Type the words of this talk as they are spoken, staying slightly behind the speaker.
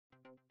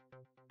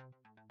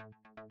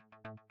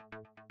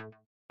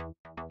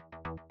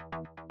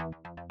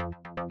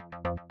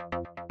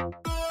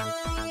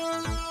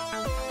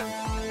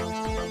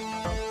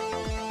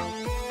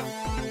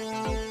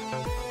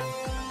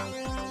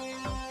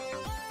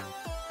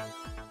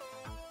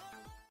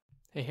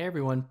Hey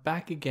everyone,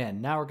 back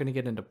again. Now we're going to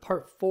get into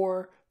part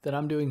 4 that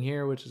I'm doing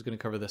here, which is going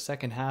to cover the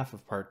second half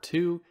of part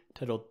 2,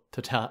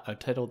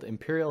 titled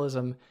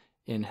Imperialism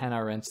in Hannah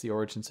Arendt's The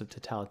Origins of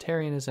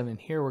Totalitarianism. And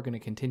here we're going to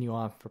continue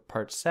on for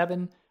part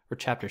 7, or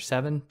chapter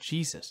 7,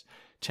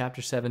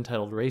 chapter 7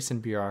 titled Race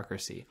and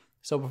Bureaucracy.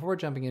 So before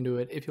jumping into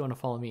it, if you want to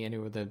follow me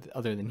anywhere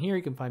other than here,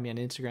 you can find me on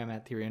Instagram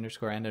at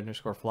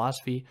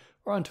theory_and_philosophy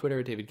or on Twitter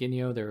at David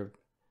Guineo. There are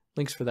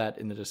links for that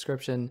in the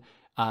description.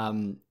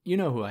 You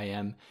know who I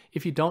am.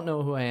 If you don't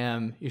know who I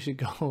am, you should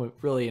go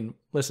really and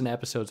listen to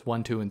episodes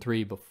 1, 2, and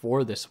 3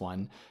 before this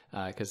one,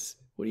 because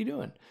what are you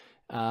doing?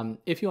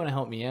 If you want to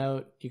help me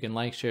out, you can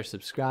like, share,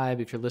 subscribe.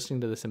 If you're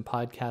listening to this in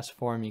podcast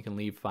form, you can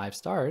leave 5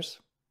 stars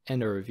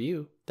and a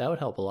review. That would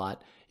help a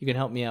lot. You can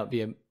help me out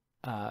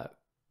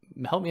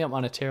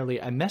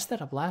monetarily. I messed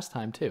that up last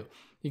time too.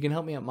 You can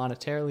help me out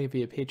monetarily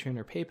via Patreon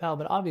or PayPal,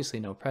 but obviously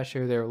no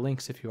pressure. There are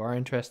links if you are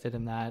interested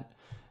in that.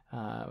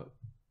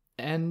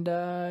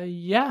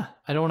 Yeah,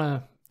 I don't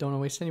want to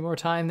waste any more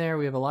time there.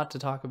 We have a lot to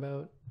talk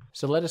about.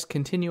 So let us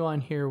continue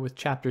on here with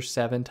chapter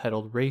 7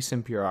 titled Race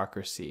and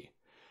Bureaucracy.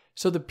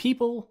 So the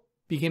people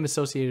became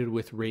associated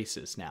with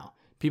races now.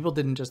 People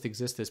didn't just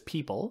exist as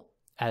people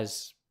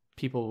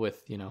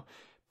with,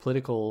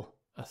 political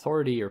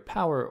authority or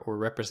power or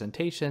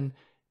representation.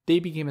 They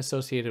became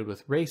associated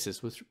with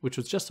races, which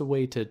was just a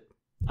way to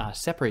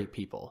separate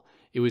people.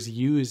 It was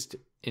used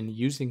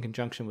in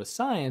conjunction with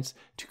science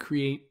to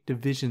create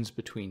divisions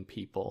between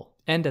people.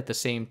 And at the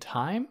same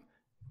time,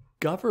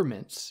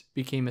 governments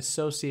became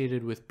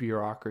associated with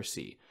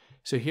bureaucracy.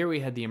 So here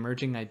we had the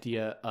emerging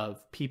idea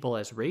of people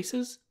as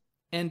races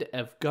and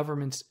of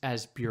governments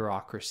as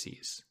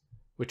bureaucracies,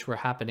 which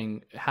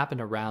happened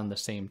around the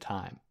same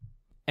time.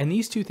 And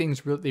these two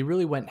things, they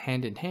really went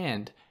hand in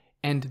hand,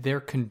 and their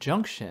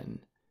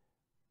conjunction,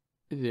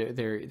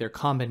 their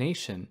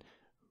combination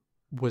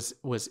was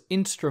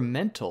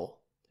instrumental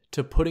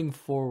to putting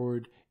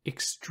forward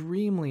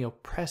extremely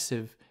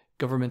oppressive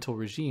governmental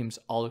regimes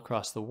all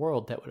across the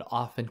world that would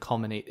often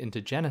culminate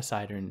into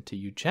genocide or into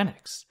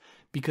eugenics,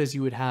 because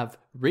you would have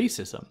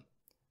racism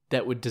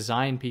that would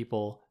design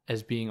people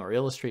as being, or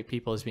illustrate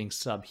people as being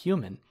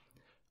subhuman,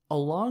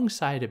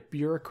 alongside a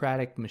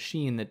bureaucratic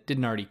machine that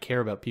didn't already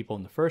care about people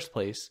in the first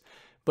place,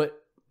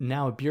 but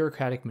now a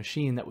bureaucratic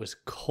machine that was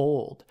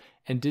cold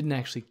and didn't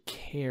actually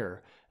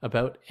care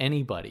about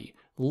anybody,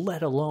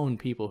 let alone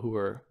people who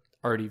were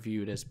already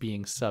viewed as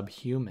being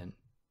subhuman.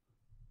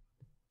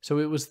 So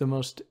it was the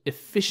most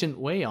efficient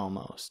way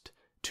almost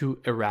to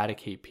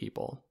eradicate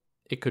people.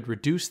 It could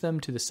reduce them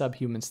to the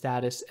subhuman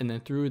status, and then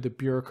through the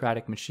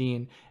bureaucratic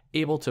machine,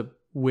 able to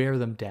wear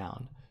them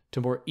down, to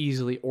more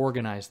easily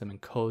organize them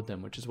and code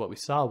them, which is what we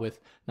saw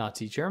with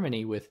Nazi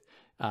Germany, with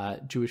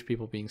Jewish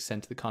people being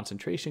sent to the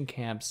concentration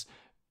camps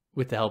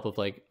with the help of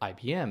like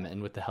IBM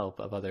and with the help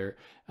of other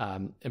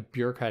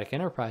bureaucratic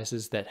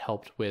enterprises that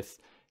helped with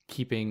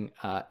keeping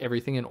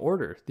everything in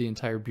order, the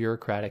entire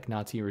bureaucratic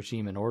Nazi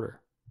regime in order.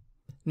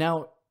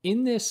 Now,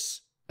 in this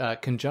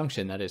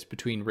conjunction, that is,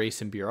 between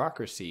race and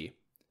bureaucracy,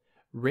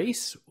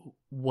 race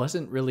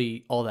wasn't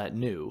really all that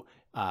new.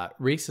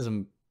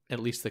 Racism, at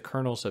least the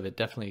kernels of it,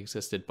 definitely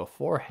existed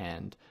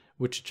beforehand,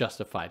 which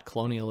justified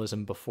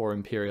colonialism before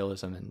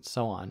imperialism and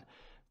so on.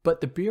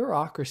 But the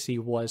bureaucracy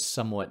was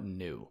somewhat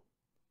new,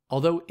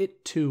 although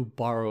it too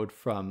borrowed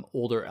from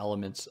older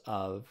elements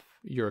of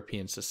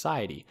European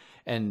society.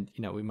 And,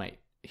 we might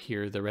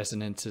hear the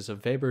resonances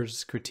of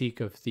Weber's critique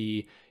of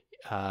the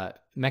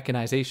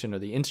mechanization or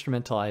the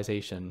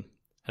instrumentalization,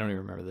 I don't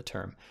even remember the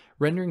term,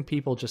 rendering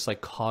people just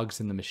like cogs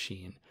in the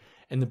machine.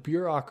 And the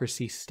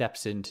bureaucracy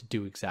steps in to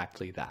do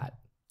exactly that.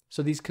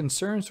 So these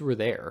concerns were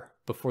there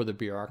before the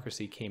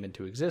bureaucracy came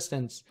into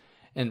existence.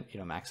 And,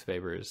 Max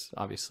Weber's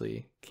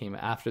obviously came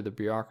after the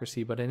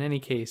bureaucracy, but in any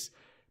case,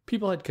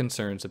 people had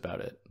concerns about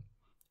it.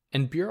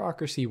 And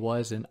bureaucracy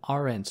was, in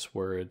Arendt's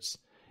words,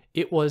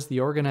 it was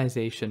the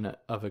organization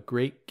of a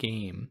great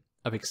game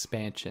of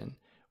expansion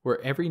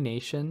where every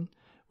nation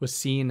was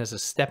seen as a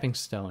stepping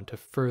stone to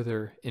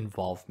further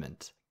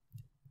involvement.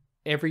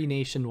 Every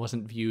nation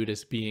wasn't viewed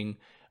as being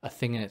a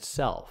thing in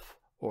itself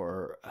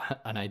or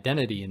an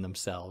identity in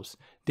themselves.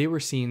 They were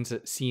seen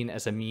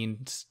as a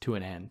means to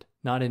an end,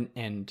 not an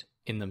end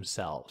in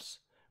themselves,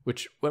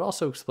 which would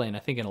also explain, I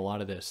think in a lot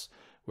of this,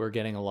 we're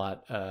getting a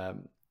lot...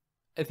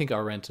 I think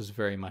Arendt is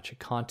very much a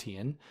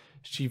Kantian.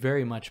 She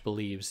very much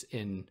believes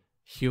in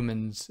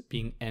humans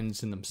being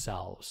ends in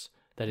themselves.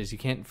 That is, you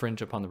can't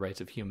infringe upon the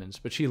rights of humans,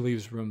 but she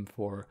leaves room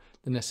for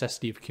the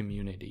necessity of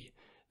community,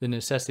 the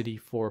necessity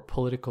for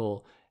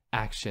political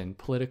action,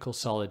 political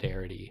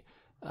solidarity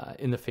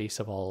in the face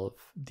of all of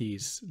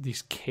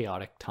these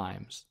chaotic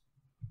times.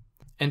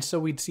 And so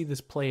we'd see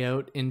this play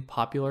out in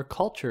popular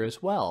culture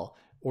as well,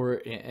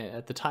 or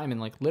at the time in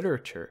like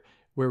literature,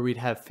 where we'd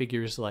have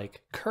figures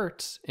like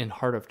Kurtz in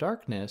Heart of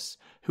Darkness,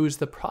 who is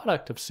the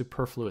product of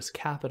superfluous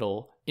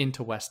capital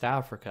into West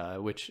Africa,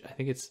 which I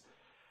think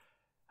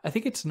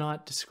it's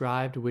not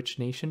described which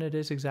nation it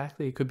is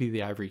exactly. It could be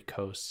the Ivory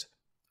Coast,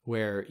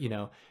 where,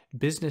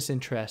 business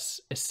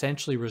interests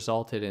essentially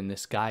resulted in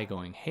this guy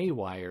going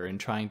haywire and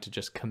trying to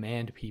just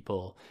command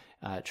people,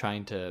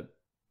 trying to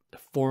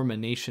form a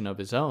nation of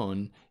his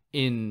own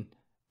in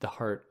the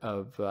heart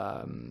of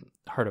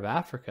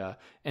Africa,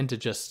 and to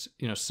just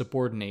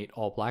subordinate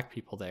all black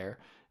people there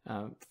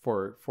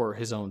for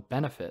his own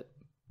benefit.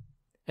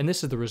 And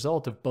this is the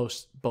result of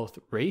both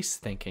race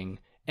thinking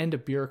and a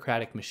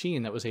bureaucratic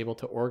machine that was able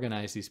to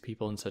organize these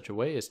people in such a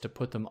way as to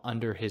put them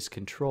under his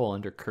control,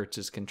 under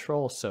Kurtz's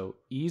control, so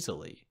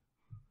easily.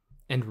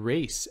 And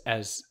race,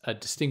 as a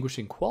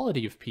distinguishing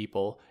quality of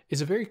people,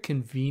 is a very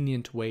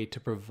convenient way to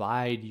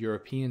provide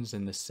Europeans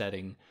in this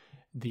setting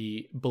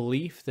the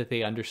belief that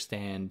they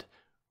understand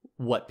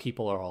what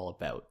people are all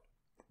about.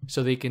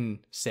 So they can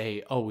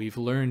say, oh, we've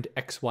learned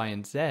X, Y,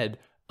 and Z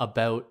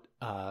about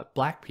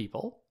black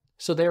people,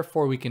 so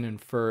therefore we can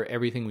infer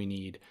everything we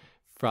need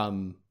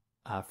from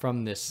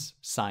this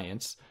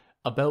science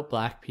about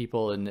black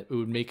people, and it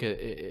would make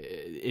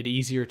it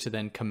easier to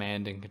then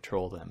command and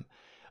control them.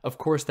 Of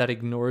course, that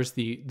ignores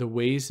the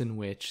ways in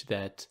which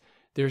that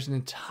there's an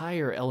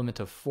entire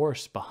element of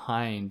force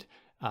behind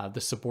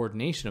the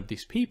subordination of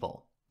these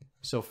people.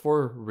 So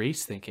for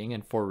race thinking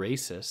and for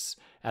racists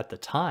at the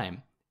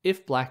time,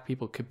 if black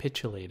people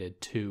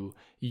capitulated to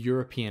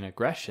European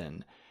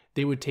aggression,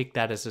 they would take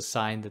that as a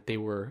sign that they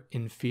were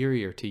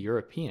inferior to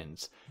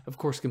Europeans. Of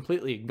course,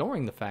 completely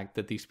ignoring the fact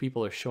that these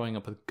people are showing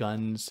up with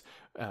guns,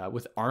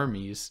 with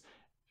armies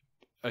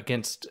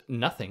against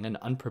nothing, and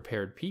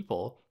unprepared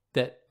people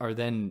that are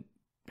then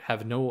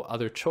have no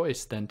other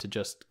choice than to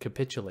just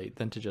capitulate,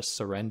 than to just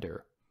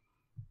surrender.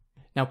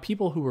 Now,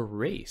 people who were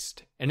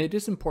raced, and it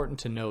is important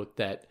to note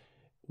that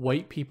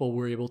white people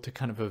were able to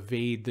kind of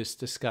evade this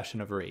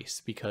discussion of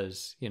race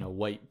because,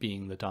 white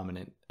being the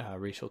dominant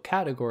racial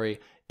category,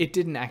 it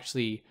didn't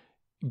actually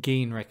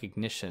gain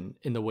recognition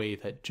in the way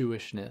that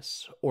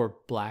Jewishness or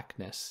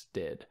blackness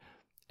did.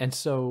 And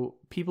so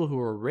people who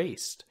were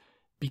raced,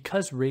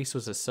 because race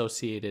was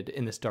associated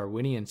in this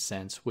Darwinian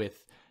sense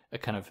with a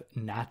kind of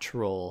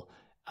natural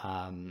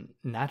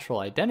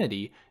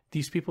identity,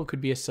 these people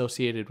could be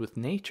associated with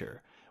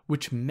nature,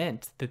 which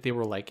meant that they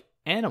were like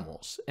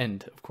animals.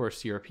 And of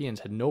course, Europeans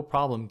had no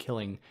problem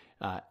killing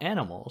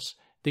animals.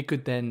 They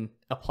could then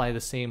apply the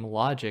same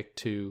logic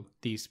to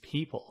these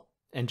people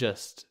and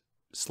just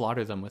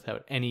slaughter them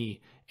without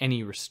any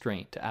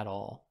restraint at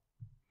all.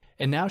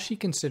 And now she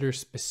considers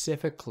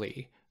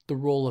specifically the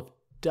role of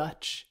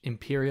Dutch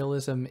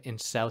imperialism in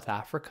South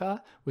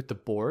Africa with the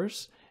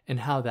Boers,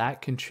 and how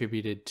that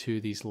contributed to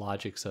these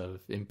logics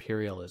of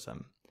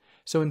imperialism.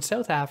 So in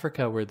South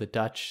Africa, where the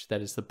Dutch,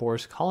 that is the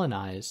Boers,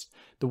 colonized,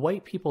 the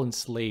white people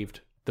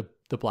enslaved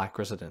the black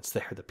residents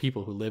there, the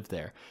people who lived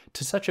there,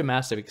 to such a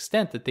massive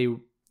extent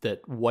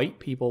that white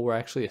people were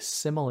actually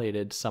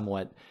assimilated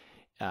somewhat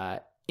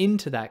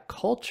into that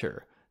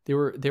culture. They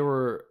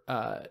were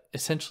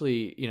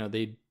essentially,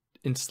 they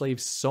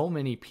enslaved so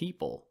many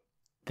people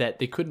that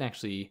they couldn't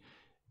actually,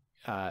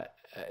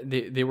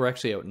 they were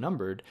actually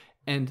outnumbered.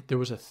 And there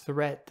was a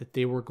threat that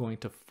they were going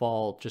to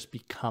just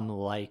become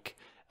like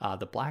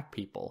the black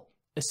people,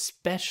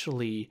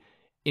 especially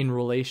in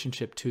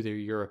relationship to their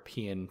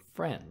European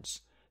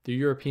friends. Their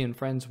European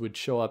friends would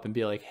show up and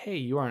be like, hey,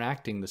 you aren't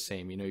acting the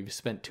same. You've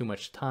spent too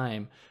much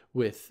time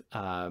with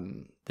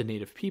the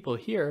native people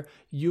here.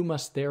 You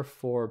must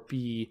therefore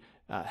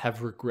have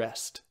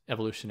regressed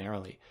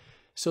evolutionarily.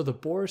 So the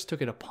Boers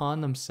took it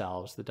upon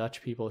themselves, the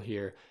Dutch people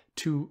here,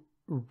 to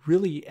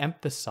really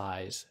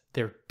emphasize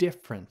their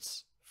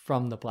difference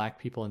from the black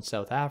people in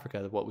South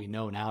Africa, what we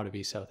know now to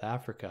be South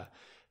Africa,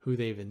 who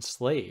they've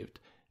enslaved.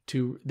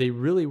 They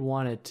really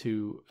wanted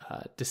to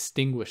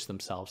distinguish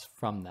themselves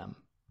from them.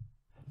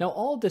 Now,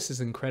 all of this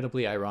is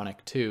incredibly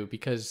ironic too,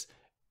 because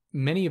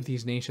many of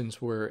these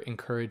nations were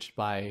encouraged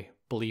by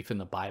belief in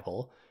the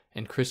Bible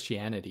and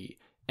Christianity.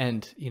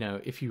 And,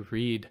 if you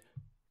read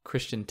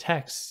Christian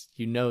texts,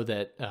 you know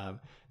that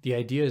the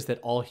idea is that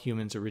all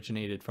humans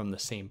originated from the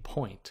same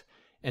point.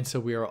 And so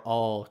we are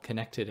all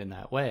connected in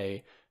that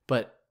way.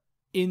 But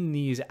in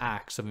these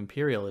acts of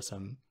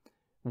imperialism,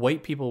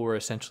 white people were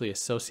essentially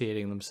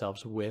associating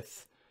themselves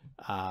with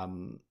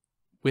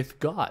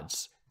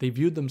gods. They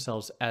viewed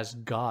themselves as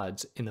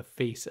gods in the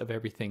face of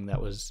everything that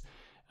was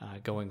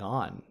going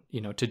on,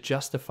 to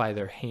justify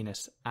their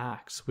heinous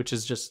acts, which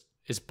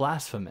is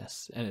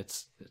blasphemous, and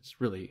it's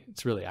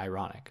really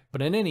ironic.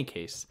 But in any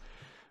case,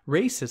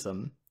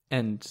 racism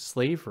and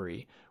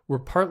slavery were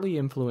partly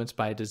influenced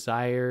by a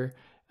desire,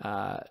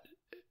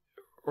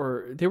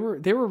 or they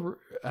were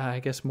I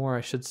guess more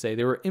I should say,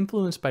 they were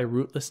influenced by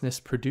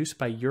rootlessness produced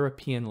by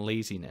European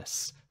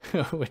laziness,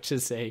 which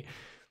is a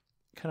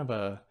kind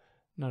of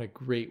not a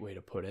great way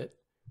to put it.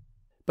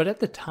 But at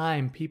the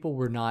time, people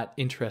were not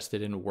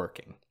interested in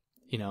working.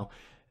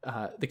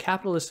 The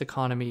capitalist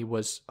economy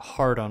was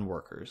hard on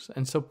workers,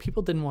 and so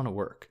people didn't want to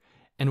work.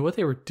 And what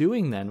they were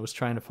doing then was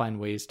trying to find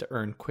ways to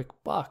earn quick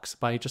bucks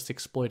by just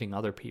exploiting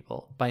other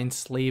people, by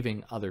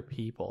enslaving other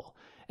people.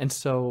 And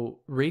so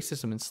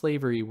racism and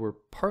slavery were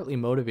partly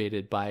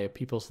motivated by a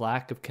people's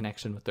lack of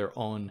connection with their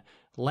own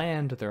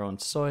land, their own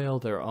soil,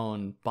 their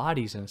own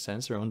bodies in a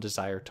sense, their own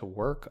desire to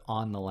work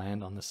on the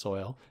land, on the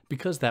soil,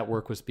 because that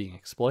work was being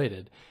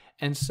exploited.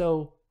 And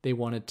so they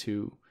wanted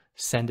to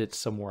send it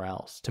somewhere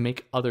else, to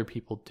make other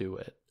people do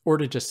it, or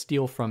to just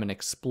steal from and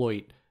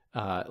exploit,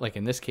 like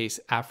in this case,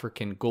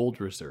 African gold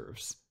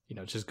reserves.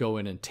 Just go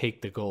in and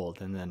take the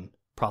gold and then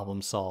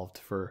problem solved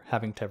for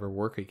having to ever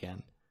work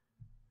again.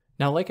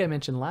 Now, like I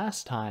mentioned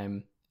last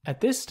time,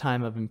 at this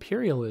time of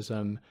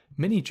imperialism,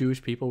 many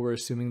Jewish people were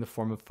assuming the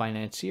form of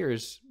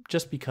financiers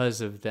just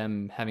because of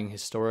them having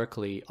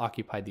historically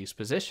occupied these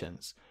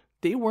positions.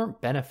 They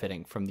weren't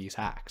benefiting from these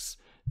acts.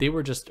 They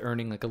were just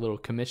earning like a little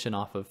commission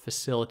off of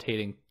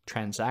facilitating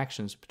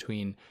transactions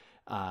between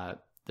the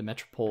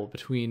metropole,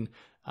 between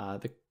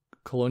the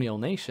colonial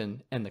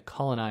nation and the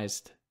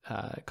colonized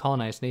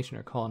nation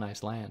or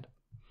colonized land.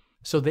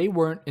 So they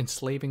weren't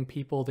enslaving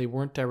people, they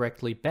weren't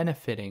directly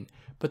benefiting,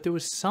 but there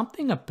was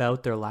something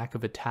about their lack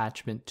of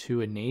attachment to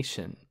a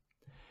nation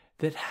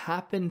that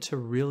happened to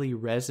really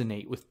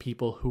resonate with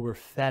people who were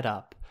fed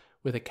up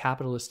with a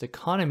capitalist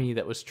economy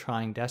that was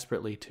trying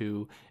desperately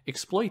to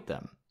exploit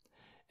them.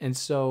 And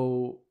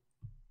so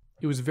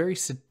it was very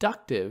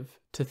seductive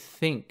to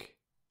think,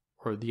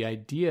 or the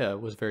idea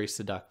was very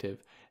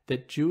seductive,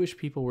 that Jewish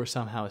people were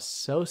somehow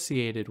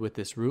associated with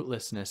this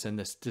rootlessness and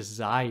this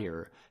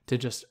desire to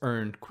just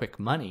earn quick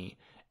money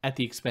at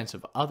the expense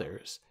of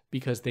others,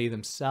 because they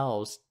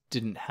themselves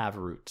didn't have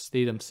roots.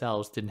 They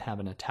themselves didn't have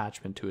an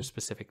attachment to a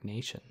specific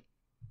nation.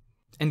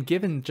 And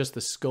given just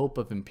the scope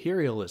of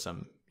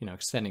imperialism,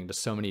 extending to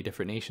so many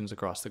different nations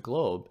across the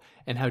globe,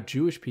 and how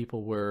Jewish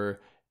people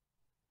were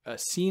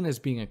seen as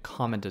being a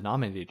common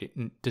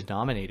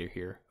denominator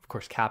here. Of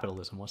course,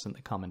 capitalism wasn't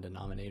the common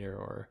denominator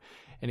or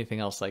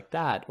anything else like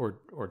that,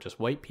 or just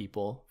white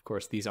people. Of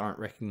course, these aren't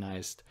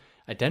recognized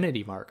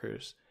identity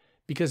markers.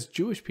 Because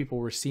Jewish people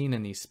were seen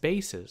in these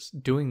spaces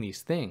doing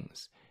these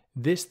things,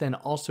 this then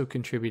also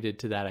contributed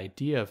to that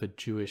idea of a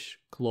Jewish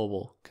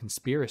global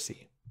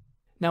conspiracy.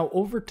 Now,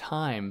 over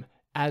time,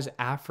 as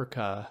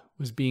Africa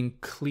was being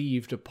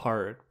cleaved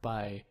apart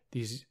by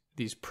these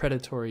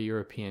predatory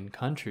European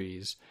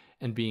countries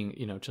and being,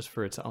 just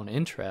for its own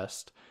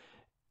interest,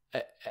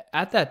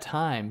 at that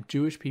time,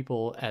 Jewish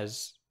people,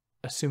 as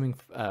assuming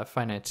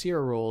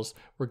financier roles,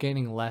 were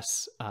gaining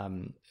less,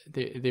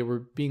 they were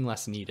being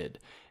less needed.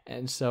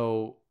 And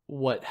so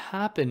what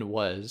happened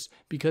was,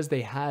 because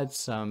they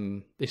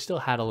still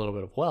had a little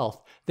bit of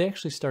wealth, they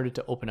actually started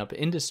to open up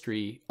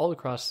industry all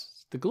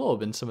across the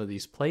globe in some of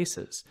these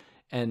places.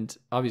 And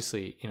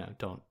obviously,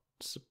 don't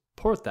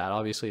support that.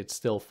 Obviously, it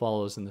still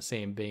follows in the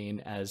same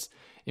vein as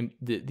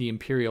the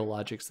imperial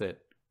logics that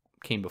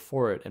came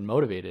before it and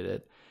motivated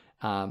it.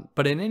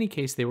 But in any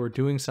case, they were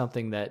doing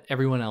something that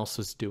everyone else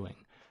was doing.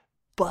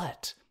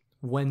 But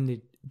when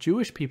the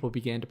Jewish people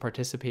began to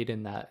participate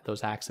in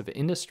those acts of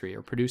industry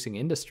or producing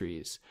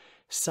industries,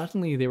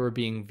 suddenly they were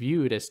being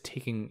viewed as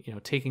taking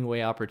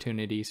away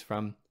opportunities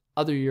from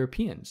other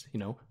Europeans,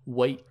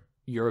 white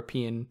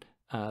European,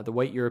 the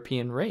white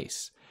European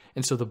race.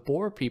 And so the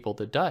Boer people,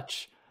 the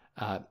Dutch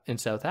in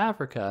South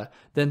Africa,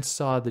 then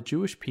saw the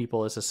Jewish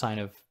people as a sign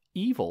of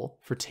evil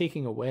for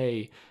taking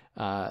away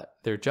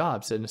their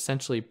jobs and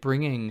essentially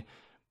bringing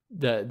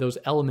those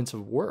elements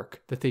of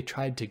work that they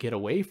tried to get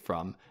away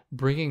from,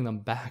 bringing them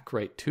back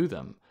right to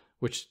them,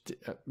 which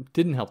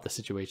didn't help the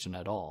situation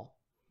at all.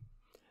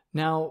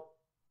 Now,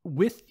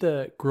 with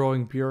the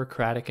growing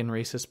bureaucratic and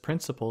racist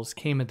principles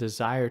came a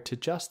desire to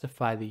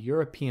justify the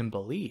European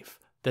belief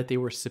that they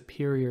were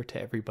superior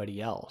to everybody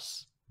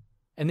else.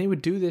 And they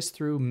would do this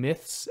through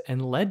myths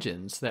and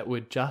legends that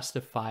would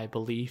justify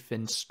belief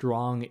in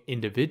strong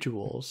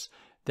individuals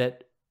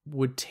that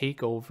would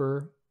take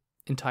over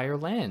entire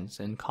lands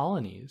and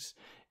colonies.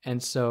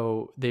 And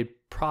so they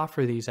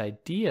proffer these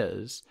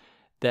ideas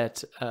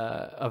that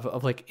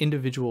of like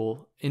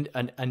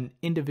an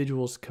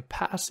individual's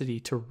capacity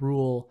to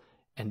rule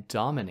and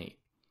dominate.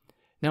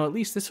 Now, at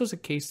least this was the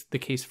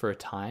case for a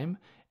time,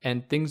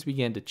 and things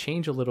began to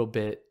change a little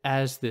bit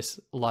as this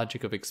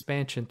logic of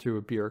expansion through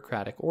a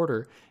bureaucratic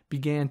order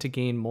began to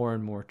gain more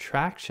and more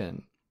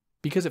traction,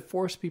 because it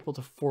forced people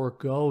to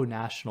forego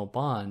national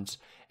bonds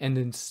and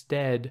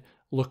instead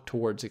look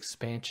towards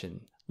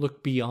expansion,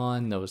 look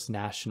beyond those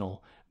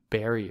national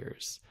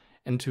barriers,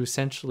 and to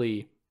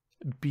essentially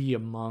be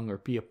among or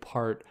be a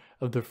part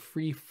of the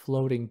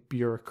free-floating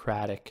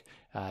bureaucratic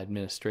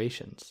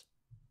administrations.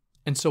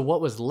 And so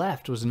what was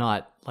left was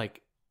not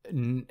like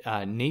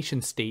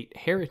nation-state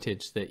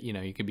heritage that,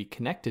 you could be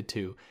connected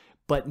to,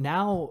 but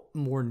now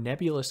more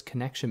nebulous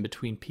connection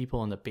between people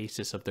on the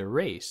basis of their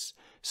race.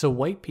 So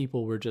white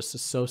people were just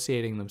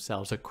associating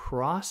themselves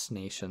across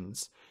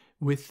nations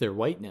with their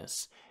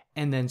whiteness,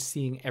 and then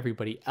seeing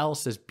everybody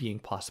else as being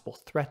possible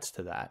threats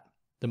to that.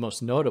 The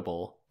most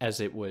notable,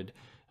 as it would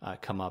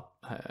come up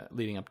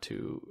leading up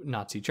to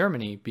Nazi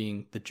Germany,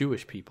 being the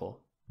Jewish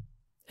people.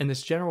 And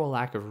this general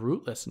lack of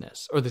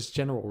rootlessness, or this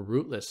general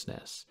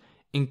rootlessness,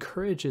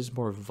 encourages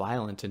more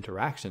violent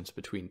interactions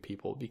between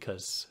people,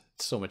 because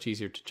it's so much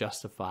easier to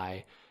justify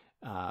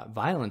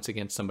violence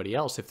against somebody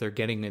else if they're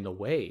getting in the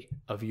way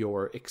of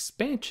your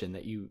expansion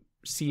that you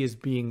see as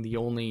being the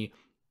only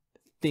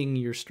thing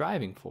you're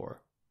striving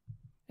for.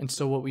 And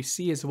so what we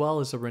see as well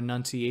is a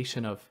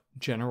renunciation of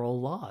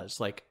general laws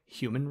like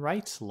human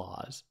rights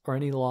laws or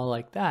any law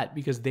like that,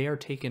 because they are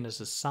taken as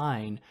a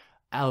sign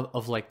out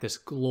of like this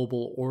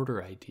global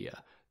order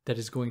idea that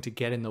is going to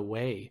get in the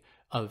way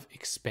of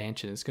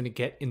expansion. It's going to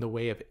get in the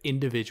way of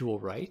individual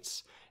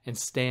rights and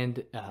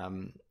stand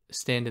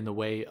in the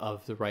way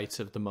of the rights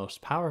of the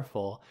most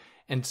powerful.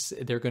 And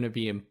they're going to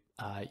be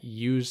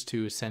used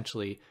to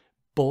essentially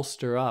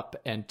bolster up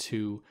and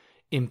to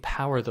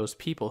empower those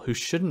people who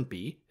shouldn't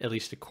be, at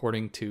least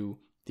according to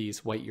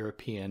these white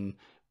European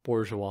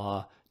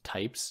bourgeois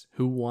types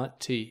who want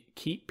to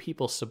keep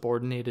people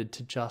subordinated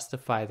to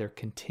justify their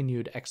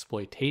continued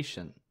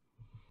exploitation.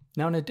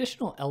 Now, an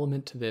additional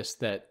element to this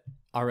that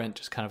Arendt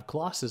just kind of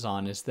glosses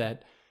on is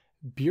that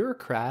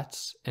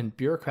bureaucrats and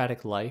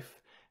bureaucratic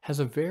life has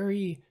a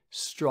very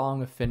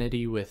strong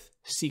affinity with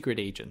secret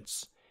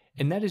agents.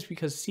 And that is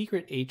because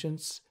secret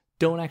agents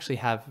don't actually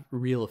have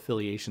real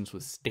affiliations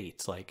with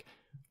states like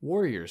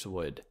warriors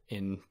would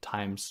in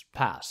times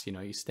past. You know,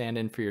 you stand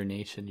in for your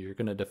nation, you're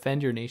going to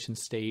defend your nation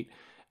state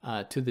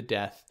to the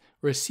death,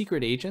 whereas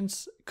secret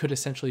agents could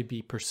essentially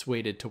be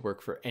persuaded to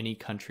work for any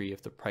country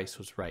if the price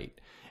was right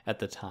at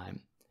the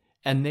time.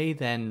 And they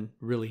then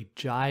really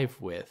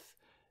jive with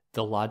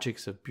the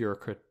logics of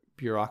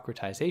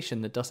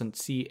bureaucratization that doesn't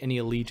see any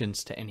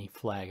allegiance to any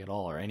flag at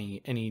all or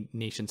any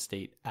nation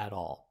state at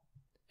all.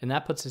 And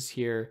that puts us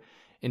here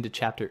into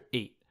chapter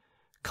 8,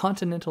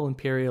 Continental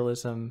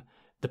Imperialism,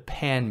 the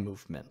Pan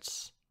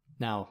Movements.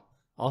 Now,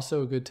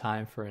 also a good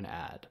time for an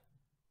ad.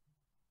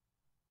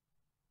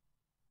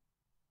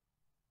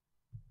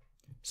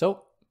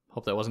 So,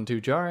 hope that wasn't too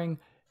jarring.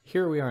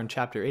 Here we are in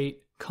chapter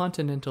 8,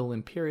 Continental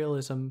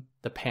Imperialism,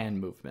 the Pan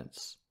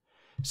Movements.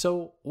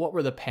 So, what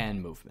were the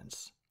Pan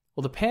Movements?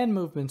 Well, the Pan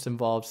Movements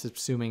involved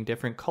subsuming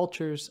different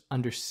cultures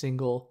under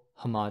single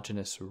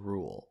homogeneous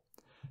rule.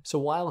 So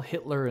while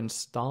Hitler and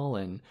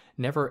Stalin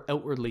never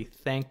outwardly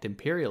thanked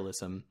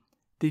imperialism,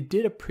 they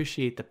did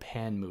appreciate the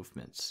Pan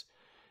Movements.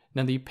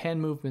 Now, the Pan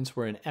Movements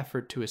were an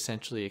effort to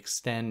essentially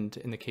extend,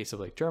 in the case of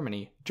like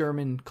Germany,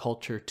 German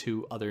culture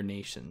to other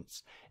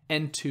nations,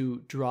 and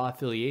to draw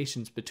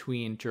affiliations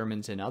between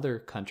Germans and other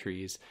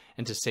countries,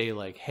 and to say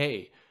like,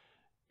 hey,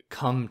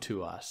 come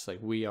to us, like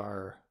we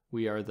are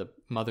the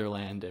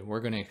motherland and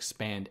we're going to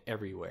expand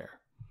everywhere.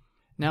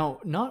 Now,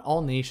 not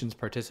all nations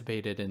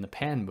participated in the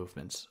Pan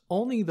Movements,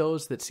 only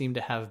those that seemed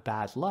to have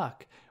bad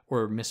luck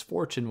or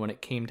misfortune when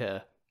it came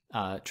to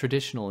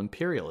traditional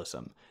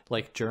imperialism,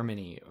 like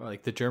Germany, or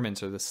like the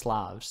Germans or the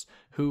Slavs,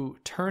 who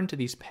turned to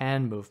these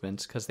Pan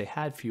Movements because they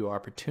had few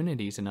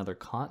opportunities in other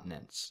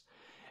continents.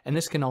 And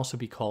this can also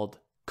be called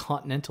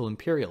continental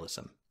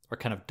imperialism, or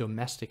kind of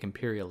domestic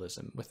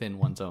imperialism within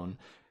one's own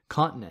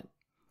continent.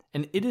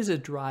 And it is a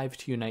drive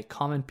to unite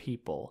common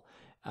people,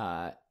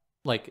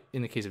 like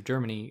in the case of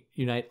Germany,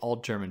 unite all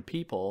German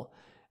people.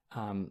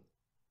 And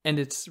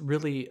it's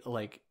really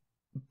like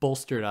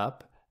bolstered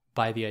up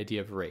by the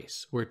idea of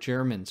race, where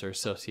Germans are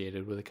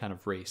associated with a kind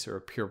of race or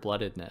a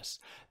pure-bloodedness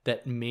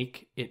that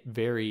make it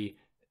very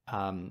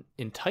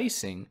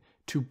enticing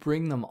to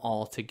bring them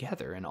all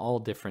together in all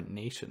different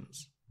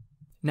nations.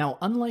 Now,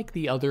 unlike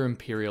the other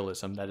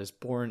imperialism that is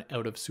born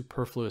out of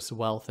superfluous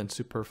wealth and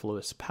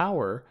superfluous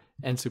power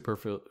and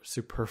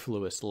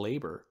superfluous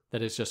labor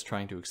that is just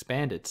trying to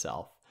expand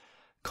itself,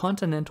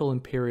 continental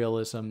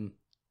imperialism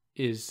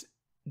is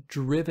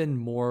driven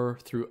more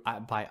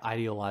by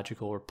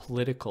ideological or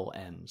political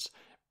ends,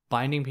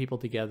 binding people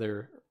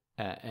together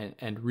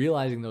and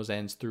realizing those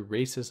ends through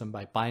racism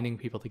by binding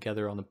people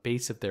together on the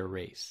base of their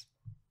race.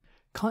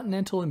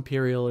 Continental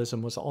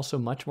imperialism was also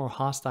much more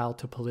hostile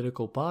to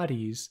political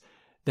bodies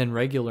than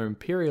regular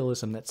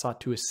imperialism that sought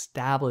to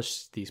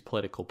establish these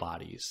political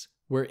bodies,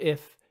 where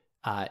if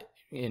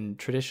in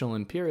traditional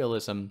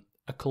imperialism,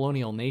 a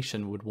colonial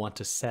nation would want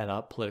to set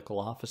up political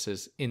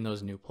offices in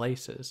those new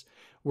places.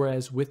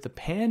 Whereas with the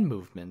Pan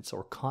Movements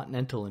or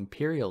continental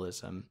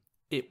imperialism,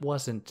 it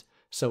wasn't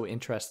so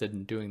interested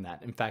in doing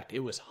that. In fact, it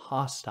was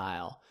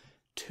hostile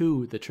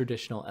to the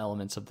traditional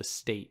elements of the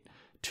state,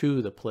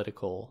 to the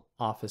political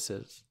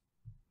offices.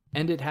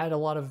 And it had a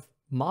lot of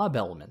mob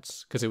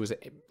elements because it was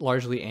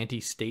largely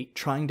anti-state,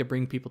 trying to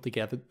bring people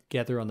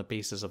together on the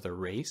basis of their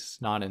race,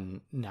 not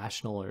in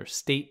national or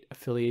state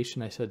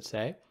affiliation, I should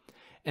say.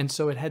 And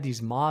so it had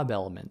these mob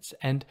elements.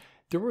 And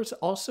there was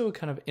also a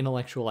kind of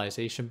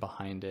intellectualization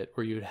behind it,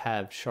 where you'd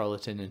have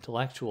charlatan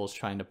intellectuals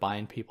trying to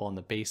bind people on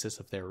the basis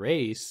of their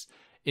race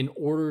in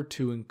order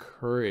to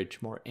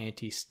encourage more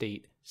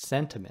anti-state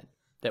sentiment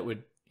that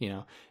would,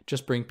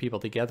 just bring people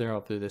together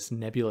over this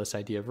nebulous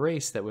idea of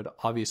race that would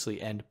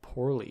obviously end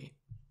poorly.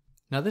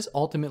 Now, this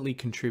ultimately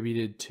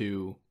contributed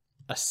to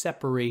a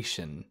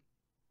separation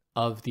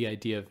of the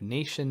idea of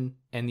nation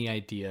and the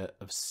idea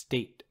of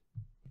state,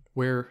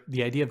 where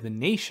the idea of the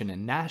nation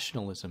and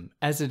nationalism,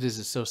 as it is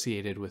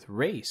associated with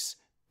race,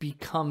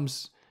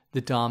 becomes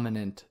the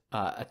dominant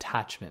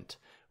attachment,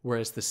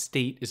 whereas the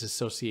state is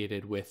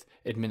associated with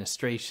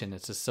administration,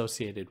 it's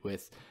associated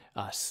with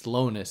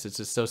slowness, it's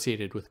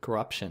associated with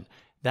corruption.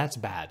 That's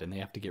bad, and they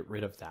have to get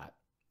rid of that.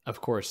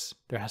 Of course,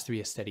 there has to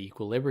be a steady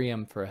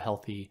equilibrium for a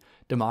healthy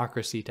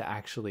democracy to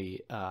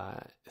actually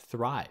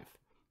thrive.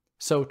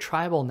 So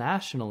tribal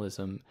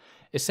nationalism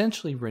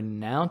essentially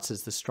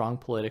renounces the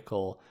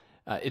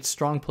its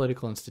strong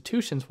political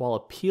institutions while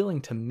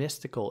appealing to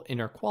mystical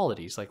inner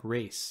qualities like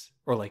race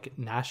or like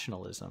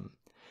nationalism.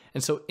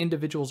 And so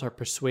individuals are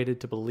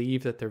persuaded to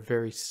believe that their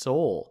very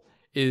soul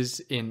is,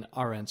 in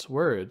Arendt's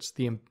words,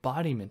 the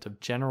embodiment of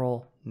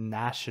general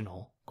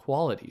national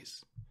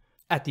qualities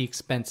at the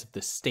expense of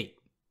the state,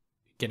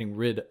 getting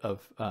rid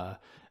of a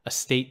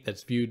state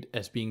that's viewed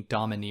as being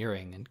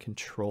domineering and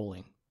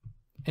controlling.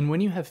 And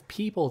when you have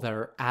people that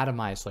are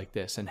atomized like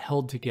this and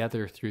held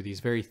together through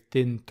these very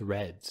thin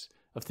threads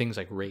of things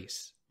like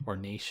race or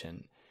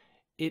nation,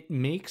 it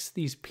makes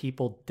these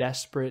people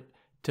desperate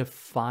to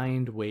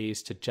find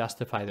ways to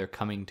justify their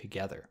coming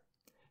together,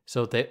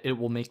 so that it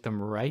will make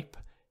them ripe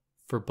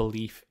for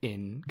belief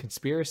in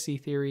conspiracy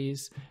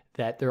theories,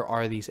 that there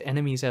are these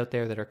enemies out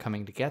there that are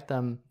coming to get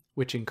them,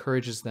 which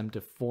encourages them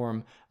to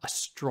form a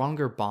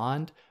stronger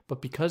bond.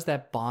 But because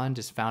that bond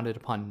is founded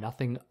upon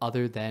nothing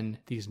other than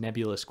these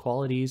nebulous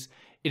qualities,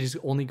 it is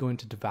only going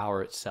to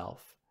devour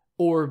itself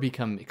or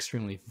become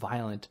extremely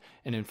violent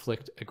and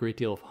inflict a great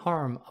deal of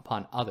harm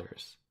upon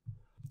others.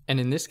 And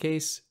in this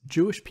case,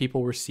 Jewish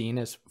people were seen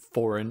as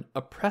foreign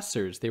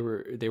oppressors. They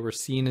were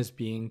seen as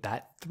being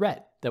that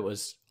threat that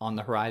was on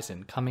the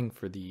horizon, coming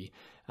for the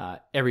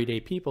everyday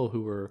people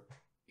who were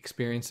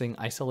experiencing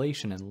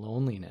isolation and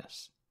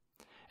loneliness.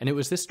 And it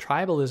was this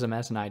tribalism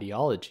as an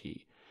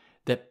ideology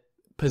that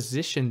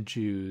positioned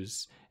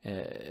Jews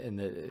and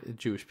the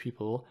Jewish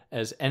people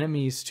as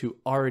enemies to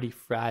already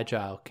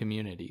fragile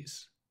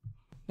communities.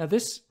 Now,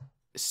 this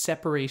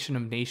separation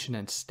of nation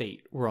and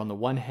state, where on the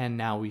one hand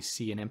now we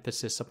see an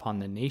emphasis upon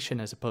the nation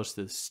as opposed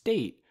to the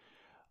state,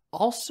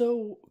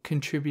 also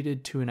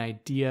contributed to an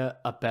idea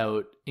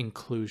about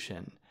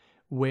inclusion,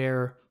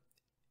 where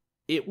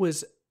it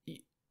was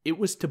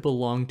to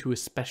belong to a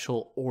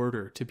special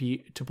order,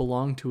 to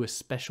belong to a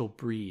special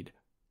breed,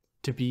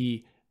 to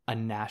be a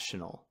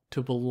national,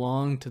 to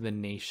belong to the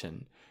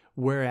nation,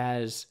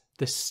 whereas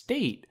the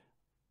state,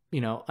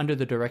 under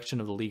the direction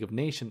of the League of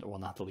Nations, well,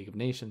 not the League of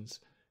Nations,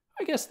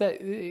 I guess that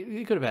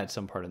it could have had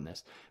some part in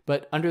this,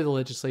 but under the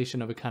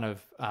legislation of a kind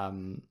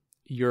of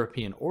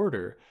European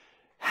order,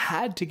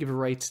 had to give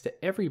rights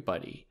to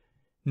everybody.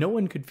 No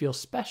one could feel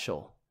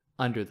special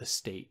under the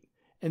state.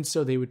 And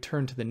so they would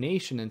turn to the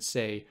nation and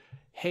say,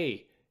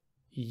 hey,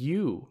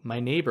 you, my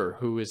neighbor,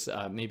 who is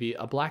maybe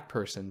a black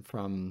person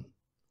from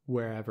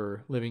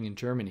wherever living in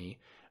Germany,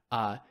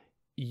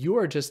 you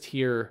are just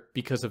here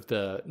because of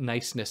the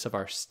niceness of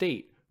our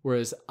state,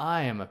 whereas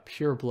I am a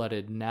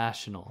pure-blooded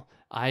national.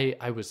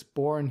 I was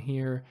born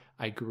here.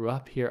 I grew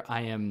up here.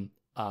 I am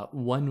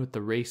one with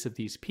the race of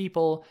these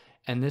people,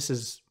 and this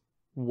is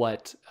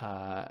what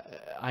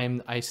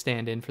I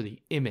stand in for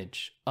the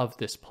image of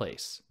this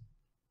place.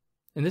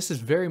 And this is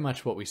very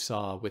much what we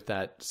saw with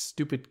that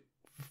stupid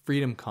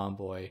freedom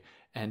convoy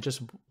and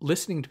just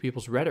listening to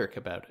people's rhetoric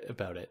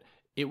about it.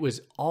 It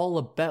was all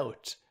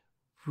about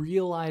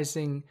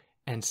realizing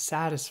and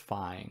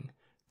satisfying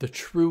the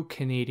true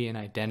Canadian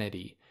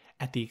identity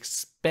at the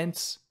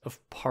expense of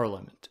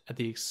Parliament, at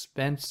the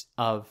expense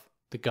of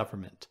the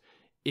government.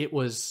 It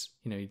was,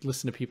 you'd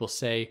listen to people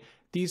say,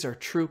 these are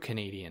true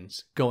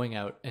Canadians going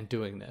out and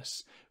doing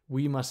this.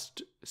 We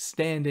must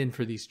stand in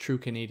for these true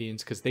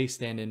Canadians because they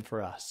stand in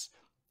for us.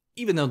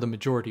 Even though the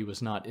majority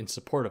was not in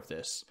support of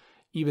this,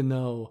 even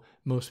though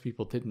most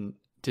people didn't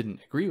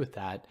agree with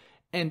that,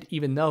 and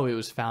even though it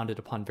was founded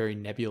upon very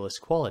nebulous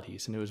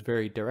qualities and it was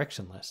very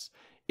directionless,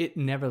 it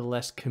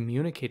nevertheless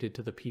communicated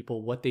to the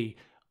people what they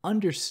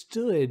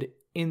understood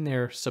in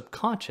their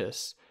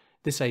subconscious,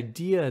 this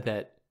idea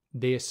that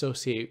they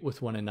associate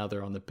with one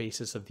another on the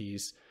basis of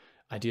these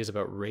ideas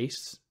about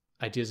race,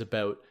 ideas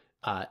about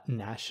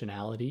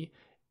nationality,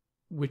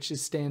 which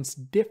stands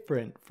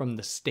different from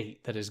the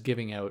state that is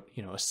giving out,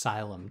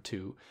 asylum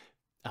to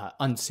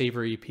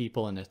unsavory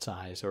people in its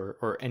eyes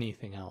or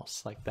anything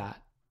else like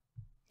that.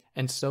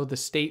 And so the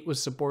state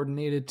was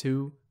subordinated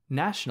to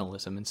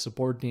nationalism and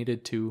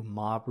subordinated to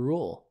mob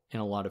rule in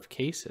a lot of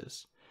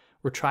cases,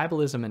 where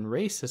tribalism and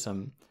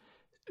racism,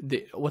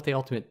 what they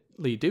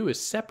ultimately do is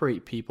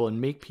separate people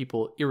and make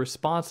people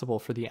irresponsible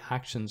for the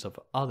actions of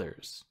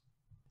others.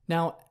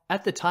 Now,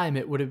 at the time,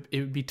 it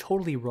would be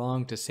totally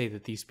wrong to say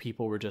that these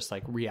people were just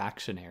like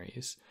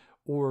reactionaries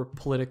or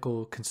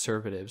political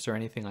conservatives or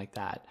anything like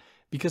that,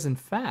 because in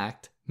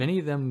fact, many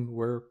of them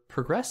were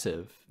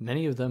progressive.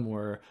 Many of them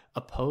were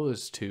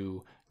opposed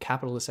to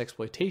capitalist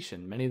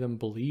exploitation. Many of them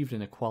believed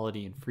in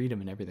equality and freedom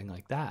and everything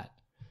like that.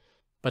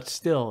 But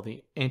still,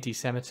 the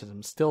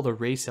anti-Semitism, still the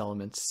race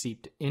elements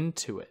seeped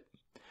into it.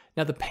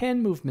 Now, the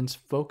Pan movement's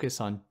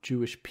focus on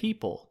Jewish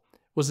people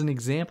was an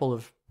example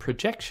of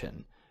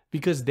projection,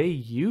 because they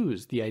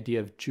used the idea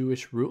of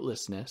Jewish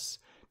rootlessness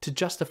to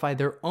justify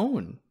their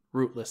own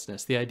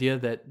rootlessness, the idea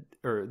that,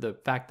 or the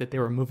fact that they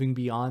were moving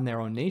beyond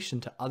their own nation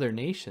to other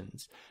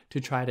nations to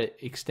try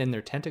to extend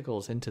their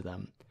tentacles into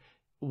them,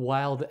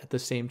 while at the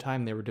same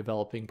time they were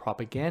developing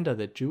propaganda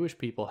that Jewish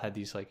people had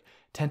these like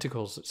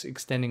tentacles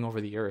extending over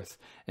the earth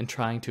and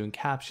trying to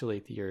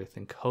encapsulate the earth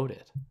and coat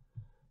it.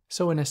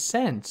 So in a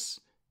sense,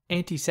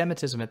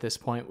 anti-Semitism at this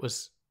point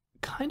was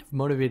kind of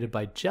motivated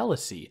by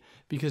jealousy,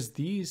 because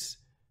these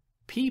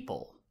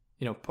people,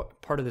 you know,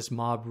 part of this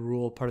mob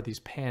rule, part of these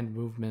pan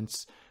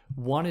movements,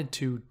 wanted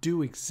to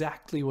do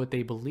exactly what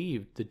they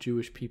believed the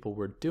Jewish people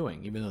were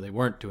doing, even though they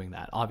weren't doing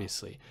that,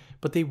 obviously.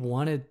 But they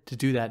wanted to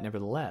do that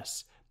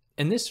nevertheless.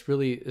 And this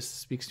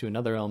speaks to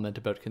another element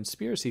about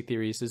conspiracy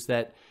theories, is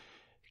that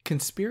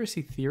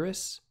conspiracy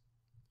theorists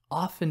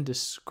often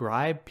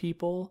describe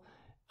people,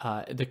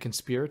 the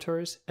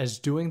conspirators, as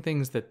doing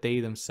things that they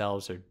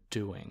themselves are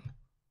doing.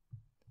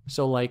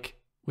 So like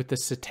with the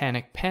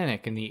Satanic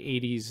Panic in the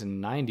 80s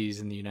and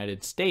 90s in the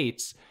United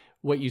States,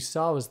 what you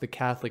saw was the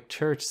Catholic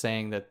Church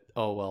saying that,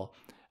 oh, well,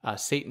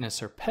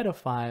 Satanists are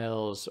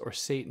pedophiles, or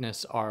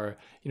Satanists are,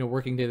 you know,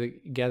 working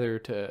together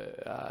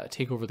to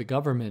take over the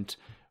government,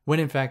 when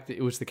in fact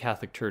it was the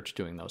Catholic Church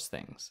doing those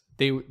things.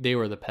 They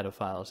were the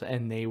pedophiles,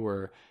 and they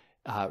were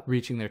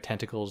reaching their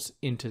tentacles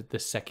into the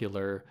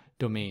secular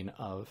domain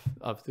of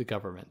the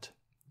government.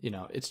 You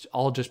know, it's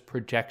all just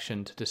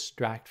projection to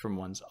distract from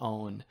one's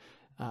own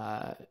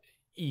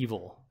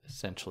evil,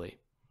 essentially.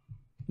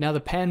 Now, the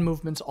pan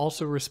movements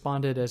also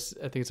responded, as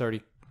I think it's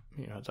already,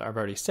 you know, as I've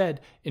already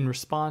said, in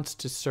response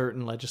to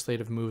certain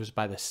legislative moves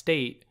by the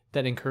state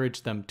that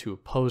encouraged them to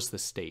oppose the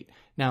state.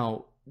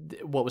 Now,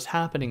 what was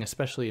happening,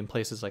 especially in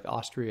places like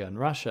Austria and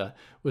Russia,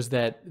 was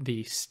that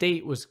the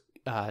state was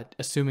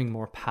assuming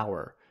more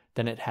power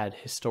than it had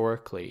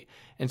historically,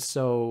 and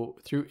so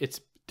through its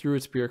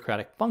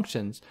bureaucratic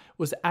functions,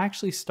 was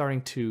actually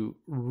starting to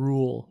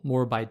rule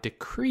more by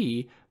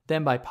decree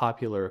than by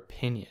popular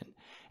opinion.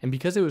 And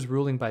because it was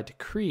ruling by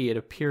decree, it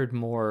appeared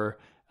more,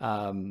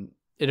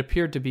 it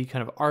appeared to be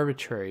kind of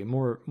arbitrary,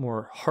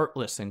 more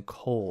heartless and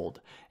cold.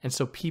 And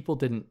so people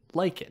didn't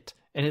like it.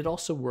 And it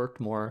also worked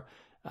more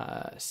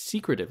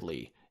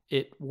secretively.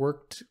 It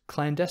worked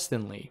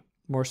clandestinely,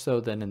 more so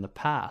than in the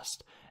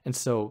past. And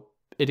so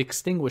it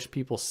extinguished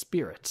people's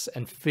spirits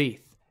and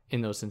faith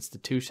in those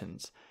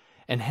institutions.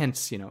 And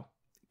hence, you know,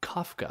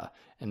 Kafka,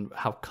 and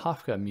how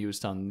Kafka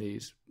mused on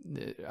these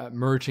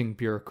emerging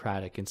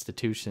bureaucratic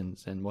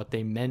institutions and what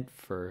they meant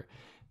for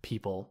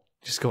people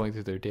just going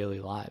through their daily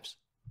lives.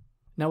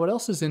 Now, what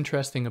else is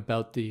interesting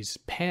about these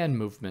pan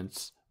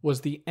movements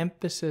was the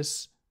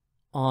emphasis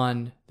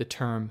on the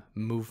term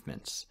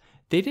movements.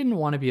 They didn't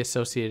want to be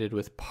associated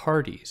with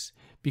parties,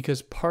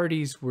 because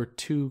parties were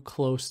too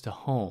close to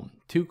home,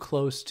 too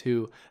close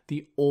to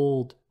the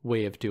old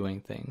way of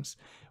doing things,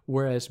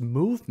 whereas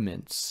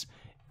movements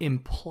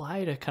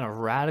implied a kind of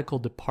radical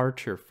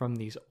departure from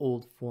these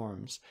old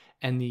forms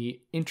and the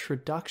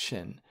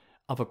introduction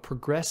of a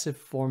progressive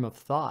form of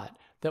thought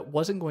that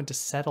wasn't going to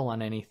settle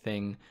on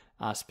anything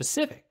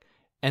specific.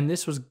 And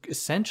this was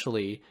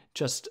essentially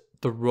just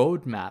the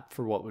roadmap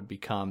for what would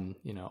become,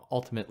 you know,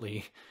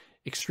 ultimately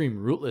extreme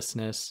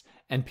rootlessness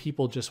and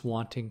people just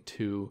wanting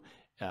to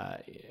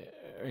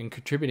and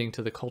contributing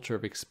to the culture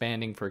of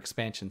expanding for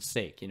expansion's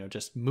sake, you know,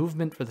 just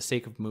movement for the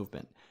sake of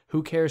movement.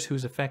 Who cares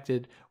who's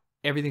affected?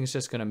 Everything's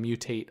just going to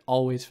mutate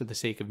always for the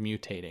sake of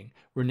mutating.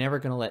 We're never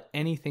going to let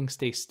anything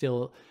stay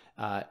still.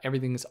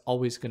 Everything's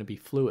always going to be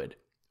fluid,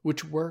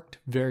 which worked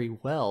very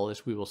well,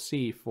 as we will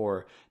see,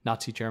 for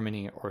Nazi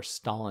Germany or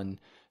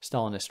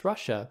Stalinist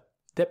Russia,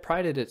 that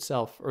prided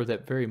itself, or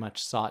that very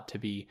much sought to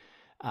be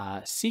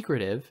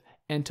secretive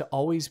and to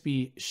always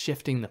be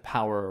shifting the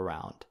power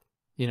around.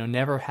 You know,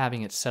 never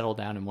having it settle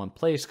down in one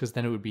place, because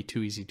then it would be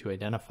too easy to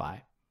identify.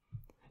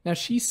 Now,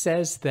 she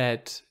says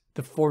that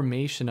the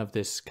formation of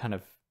this kind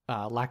of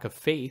lack of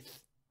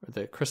faith, or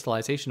the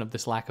crystallization of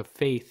this lack of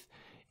faith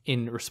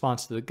in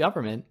response to the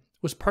government,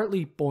 was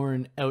partly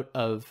born out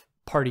of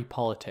party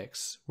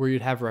politics, where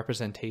you'd have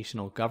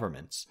representational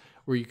governments,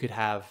 where you could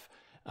have,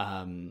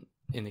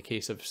 in the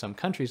case of some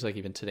countries, like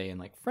even today in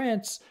like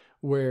France,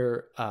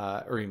 where,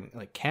 or even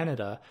like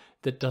Canada,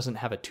 that doesn't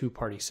have a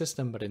two-party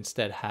system, but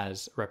instead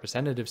has a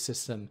representative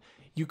system,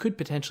 you could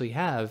potentially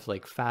have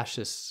like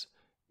fascists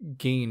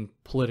gain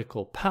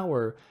political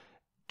power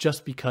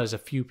just because a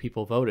few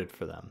people voted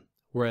for them.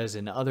 Whereas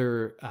in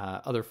other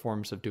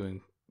forms of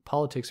doing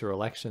politics or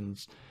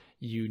elections,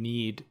 you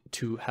need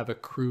to have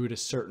accrued a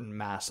certain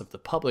mass of the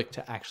public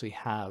to actually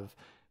have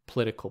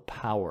political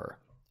power.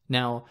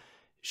 Now,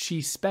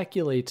 she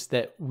speculates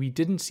that we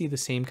didn't see the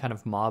same kind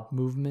of mob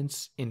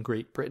movements in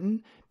Great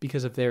Britain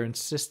because of their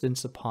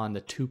insistence upon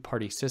the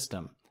two-party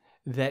system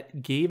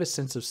that gave a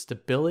sense of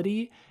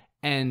stability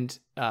and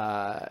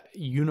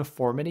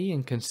uniformity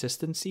and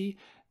consistency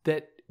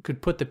that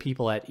could put the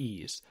people at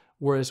ease.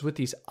 Whereas with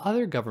these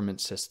other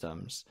government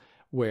systems,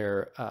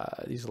 where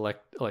these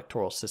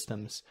electoral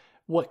systems,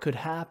 what could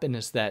happen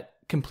is that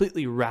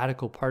completely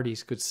radical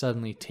parties could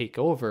suddenly take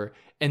over,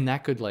 and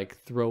that could like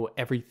throw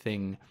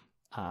everything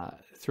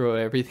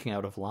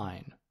out of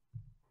line.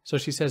 So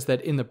she says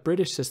that in the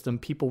British system,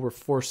 people were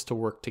forced to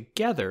work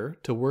together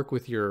to work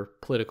with your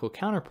political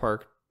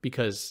counterpart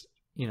because,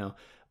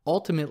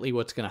 ultimately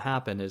what's going to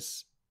happen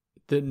is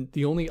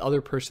the only other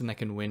person that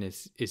can win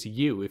is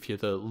you if you're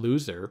the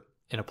loser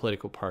in a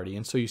political party.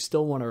 And so you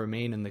still want to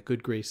remain in the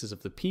good graces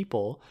of the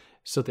people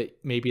so that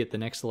maybe at the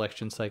next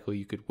election cycle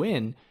you could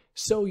win.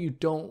 So you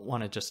don't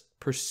want to just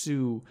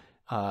pursue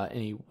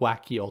any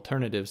wacky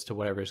alternatives to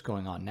whatever is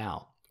going on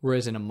now.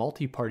 Whereas in a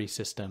multi-party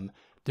system,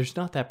 there's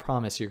not that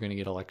promise you're going to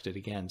get elected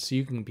again. So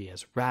you can be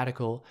as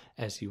radical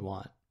as you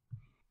want.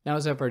 Now,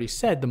 as I've already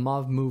said, the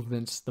mob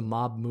movements,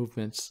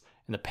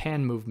 and the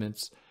pan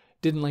movements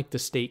didn't like the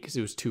state because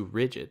it was too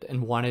rigid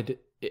and wanted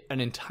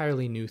an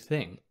entirely new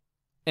thing.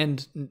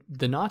 And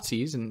the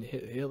Nazis and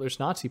Hitler's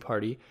Nazi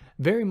party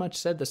very much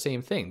said the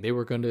same thing. They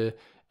were going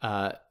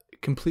to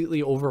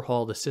completely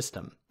overhaul the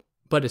system.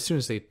 But as soon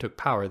as they took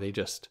power, they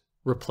just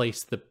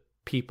replaced the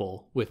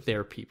people with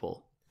their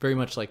people. Very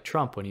much like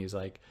Trump when he's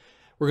like,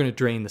 we're going to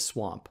drain the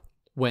swamp,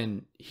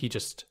 when he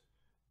just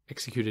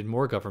executed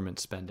more government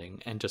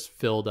spending and just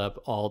filled up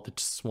all the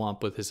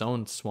swamp with his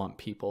own swamp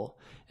people.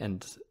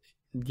 And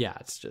yeah,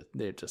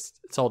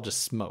 it's all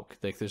just smoke.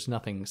 Like there's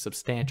nothing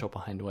substantial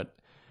behind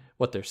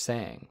what they're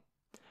saying.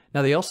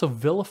 Now, they also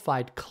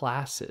vilified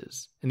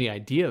classes and the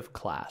idea of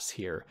class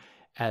here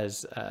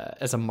as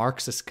a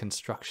Marxist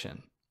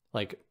construction.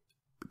 Like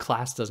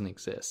class doesn't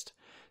exist,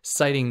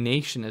 citing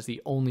nation as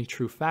the only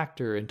true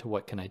factor into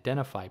what can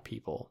identify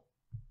people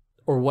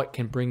or what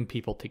can bring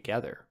people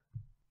together.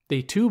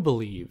 They too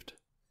believed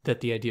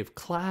that the idea of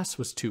class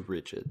was too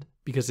rigid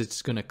because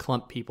it's going to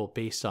clump people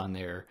based on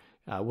their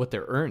what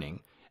they're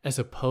earning, as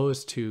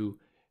opposed to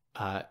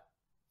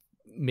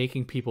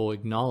making people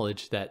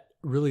acknowledge that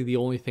really the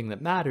only thing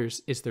that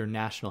matters is their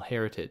national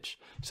heritage.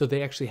 So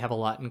they actually have a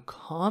lot in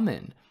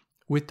common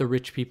with the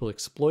rich people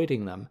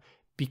exploiting them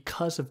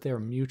because of their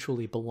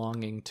mutually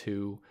belonging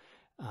to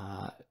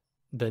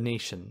the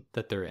nation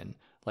that they're in.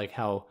 Like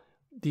how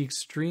the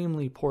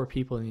extremely poor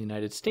people in the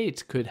United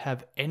States could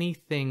have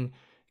anything,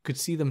 could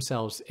see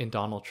themselves in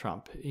Donald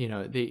Trump.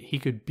 He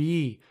could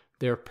be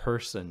their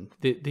person.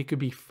 They could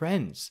be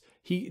friends.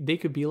 They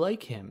could be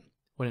like him,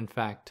 when in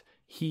fact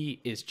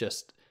he is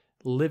just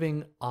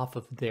living off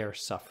of their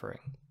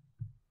suffering.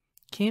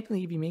 Can't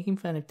believe you're making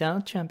fun of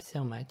Donald Trump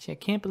so much. I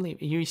can't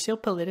believe you're so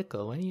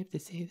political. Why do you have to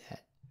say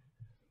that?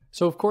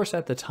 So, of course,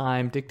 at the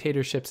time,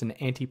 dictatorships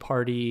and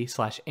anti-party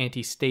 /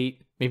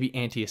 anti-state, maybe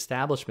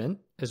anti-establishment,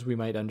 as we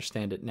might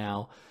understand it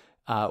now,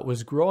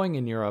 was growing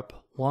in Europe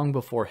long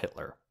before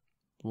Hitler,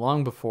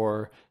 long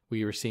before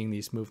we were seeing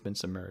these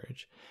movements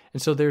emerge.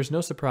 And so there's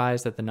no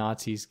surprise that the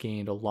Nazis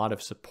gained a lot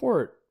of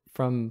support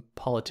from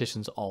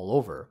politicians all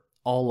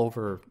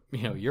over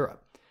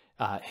Europe.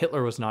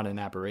 Hitler was not an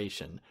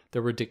aberration.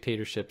 There were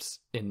dictatorships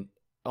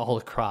all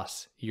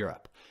across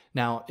Europe.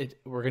 Now,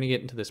 we're going to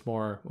get into this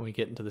more when we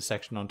get into the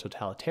section on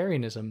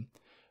totalitarianism,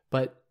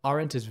 but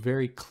Arendt is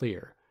very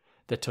clear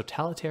that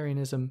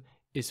totalitarianism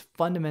is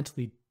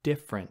fundamentally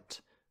different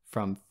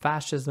from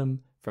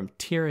fascism, from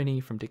tyranny,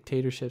 from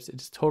dictatorships.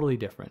 It's totally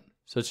different.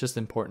 So it's just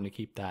important to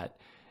keep that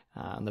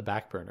on the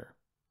back burner.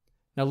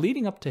 Now,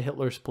 leading up to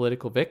Hitler's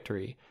political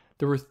victory,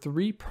 there were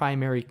three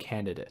primary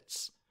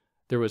candidates.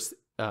 There was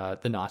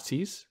the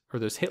Nazis, or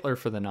there's Hitler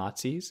for the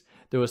Nazis.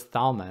 There was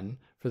Thälmann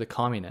for the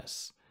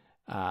communists,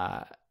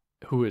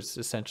 who was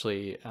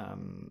essentially,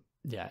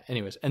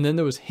 anyways. And then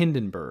there was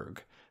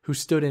Hindenburg, who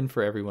stood in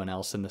for everyone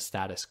else in the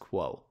status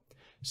quo.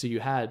 So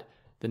you had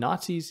the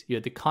Nazis, you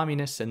had the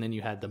communists, and then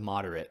you had the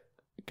moderate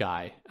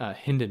guy,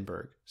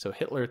 Hindenburg. So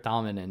Hitler,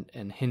 Thälmann,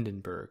 and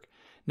Hindenburg.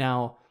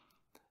 Now,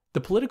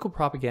 the political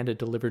propaganda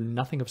delivered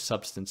nothing of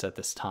substance at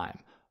this time.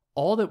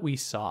 All that we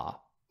saw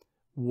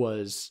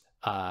was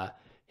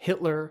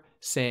Hitler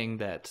saying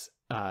that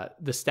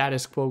the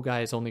status quo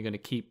guy is only going to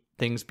keep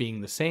things being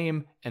the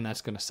same, and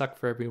that's going to suck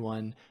for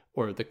everyone,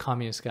 or the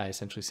communist guy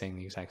essentially saying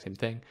the exact same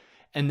thing.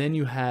 And then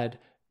you had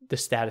the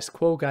status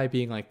quo guy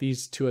being like,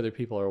 these two other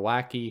people are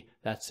wacky,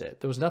 that's it.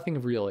 There was nothing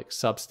of real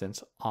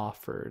substance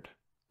offered.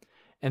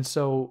 And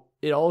so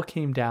it all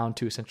came down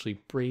to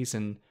essentially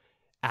brazen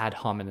ad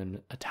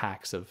hominem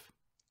attacks of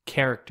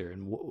character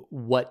and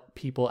what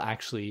people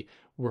actually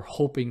were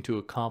hoping to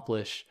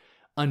accomplish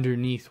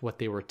underneath what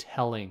they were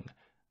telling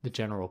the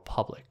general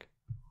public.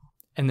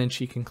 And then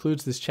she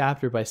concludes this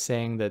chapter by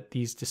saying that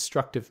these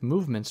destructive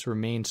movements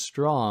remained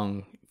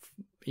strong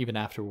even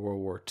after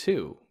World War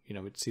II.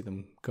 We'd see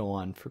them go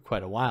on for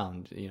quite a while,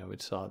 and, we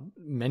saw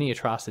many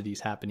atrocities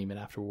happen even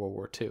after World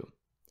War II.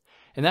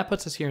 And that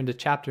puts us here into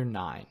chapter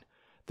 9,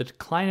 the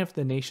decline of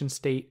the nation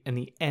state and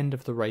the end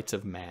of the rights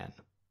of man.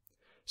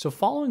 So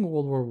following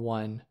World War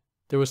I,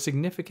 there was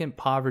significant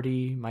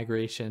poverty,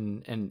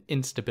 migration, and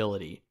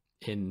instability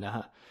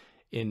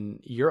in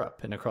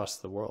Europe and across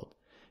the world.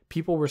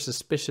 People were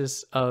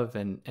suspicious of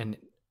and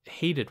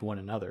hated one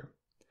another.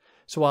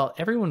 So while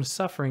everyone was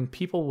suffering,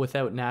 people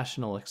without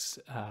national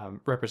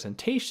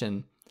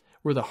representation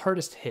were the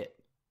hardest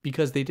hit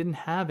because they didn't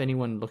have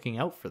anyone looking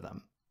out for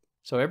them.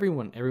 So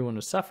everyone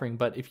was suffering,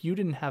 but if you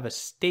didn't have a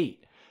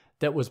state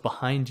that was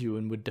behind you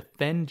and would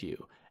defend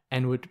you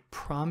and would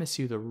promise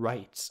you the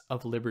rights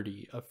of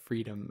liberty, of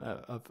freedom,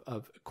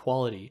 of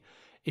equality.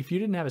 If you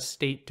didn't have a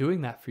state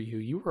doing that for you,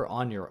 you were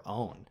on your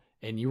own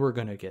and you were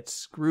going to get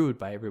screwed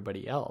by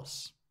everybody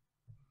else.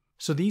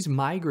 So these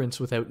migrants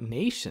without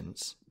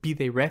nations, be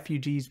they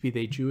refugees, be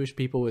they Jewish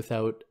people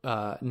without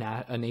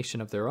a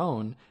nation of their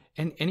own,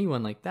 and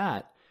anyone like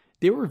that,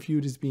 they were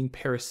viewed as being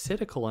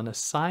parasitical and a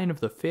sign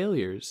of the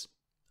failures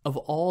of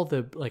all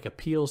the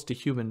appeals to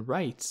human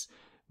rights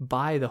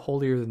by the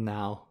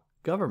holier-than-thou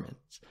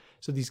governments.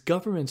 So these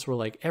governments were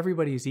like,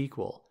 everybody's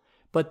equal.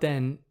 But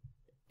then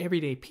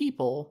everyday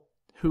people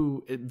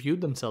who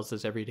viewed themselves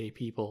as everyday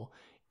people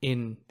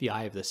in the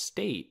eye of the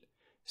state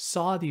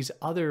saw these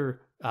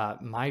other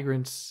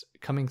migrants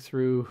coming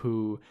through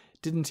who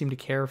didn't seem to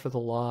care for the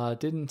law,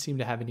 didn't seem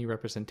to have any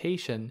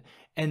representation.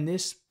 And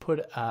this put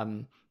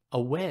a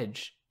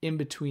wedge in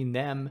between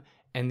them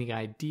and the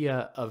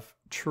idea of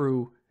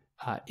true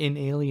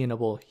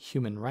inalienable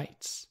human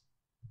rights.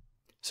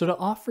 So to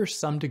offer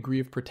some degree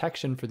of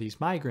protection for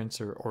these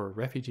migrants or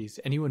refugees,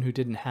 anyone who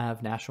didn't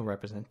have national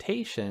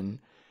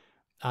representation,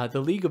 the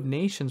League of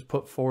Nations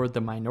put forward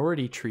the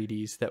minority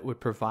treaties that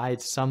would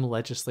provide some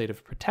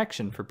legislative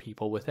protection for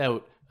people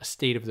without a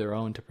state of their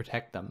own to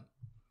protect them.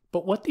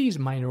 But what these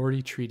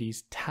minority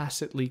treaties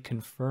tacitly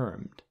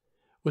confirmed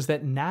was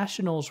that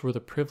nationals were the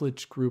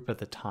privileged group at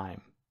the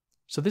time.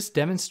 So this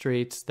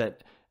demonstrates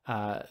that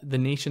the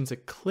nations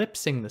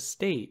eclipsing the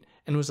state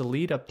and was a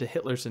lead up to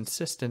Hitler's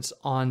insistence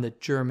on the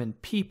German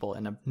people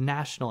and a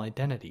national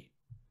identity.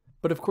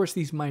 But of course,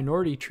 these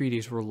minority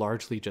treaties were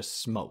largely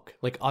just smoke.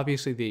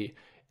 Obviously the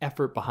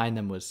effort behind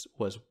them was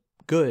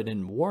good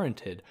and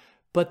warranted,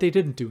 but they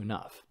didn't do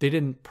enough. They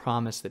didn't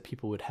promise that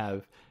people would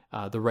have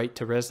the right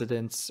to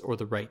residence or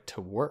the right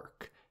to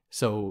work.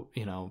 So,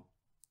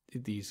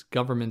 these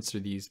governments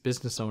or these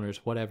business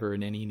owners, whatever,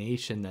 in any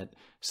nation that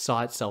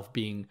saw itself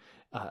being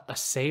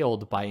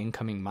assailed by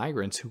incoming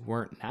migrants who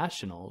weren't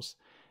nationals,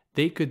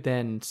 they could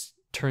then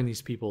turn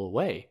these people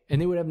away and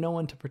they would have no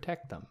one to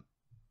protect them.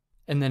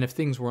 And then if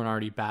things weren't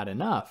already bad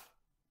enough,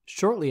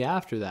 shortly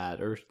after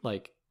that, or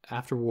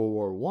after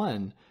World War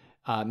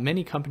I,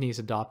 many companies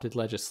adopted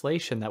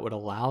legislation that would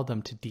allow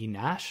them to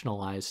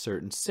denationalize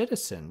certain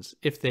citizens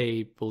if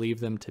they believed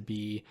them to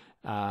be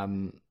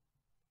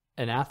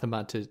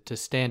anathema to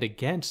stand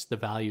against the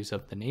values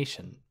of the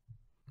nation.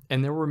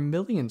 And there were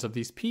millions of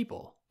these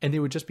people, and they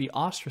would just be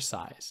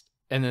ostracized.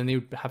 And then they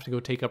would have to go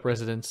take up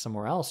residence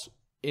somewhere else,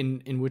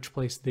 in which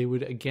place they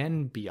would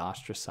again be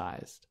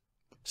ostracized.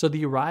 So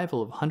the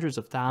arrival of hundreds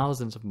of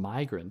thousands of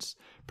migrants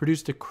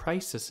produced a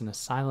crisis in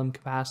asylum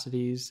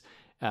capacities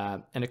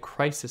and a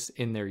crisis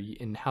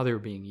in how they were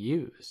being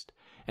used.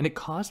 And it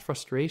caused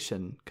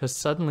frustration because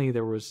suddenly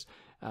there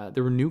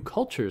were new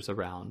cultures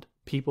around,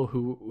 people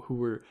who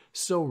were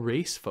so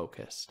race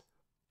focused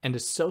and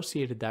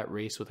associated that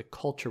race with a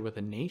culture, with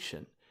a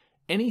nation.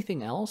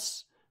 Anything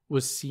else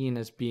was seen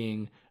as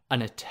being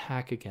an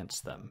attack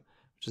against them,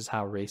 which is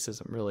how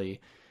racism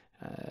really,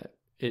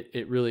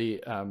 it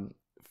really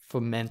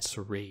foments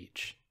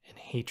rage and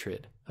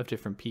hatred of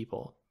different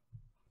people.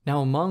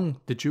 Now,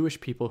 among the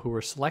Jewish people who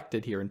were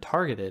selected here and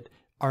targeted,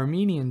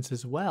 Armenians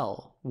as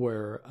well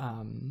were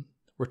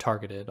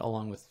targeted,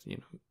 along with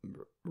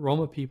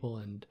Roma people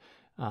and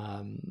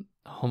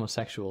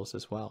homosexuals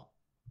as well.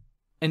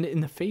 And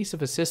in the face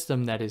of a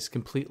system that has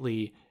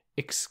completely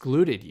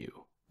excluded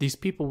you, these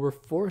people were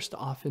forced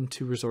often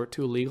to resort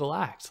to illegal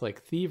acts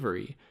like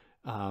thievery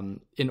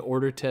in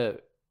order to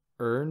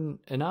earn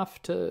enough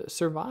to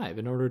survive,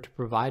 in order to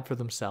provide for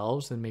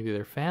themselves and maybe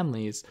their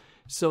families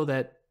so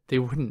that they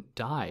wouldn't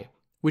die,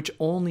 which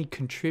only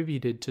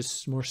contributed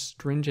to more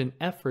stringent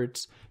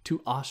efforts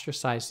to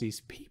ostracize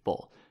these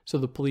people. So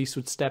the police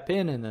would step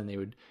in and then they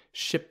would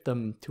ship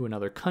them to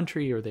another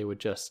country, or they would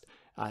just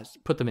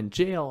put them in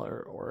jail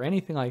or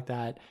anything like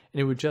that. And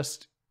it would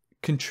just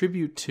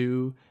contribute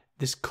to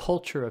this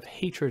culture of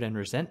hatred and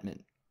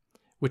resentment,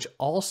 which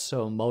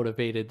also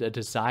motivated a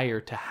desire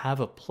to have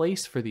a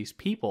place for these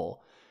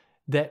people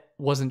that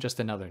wasn't just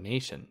another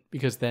nation,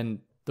 because then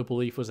the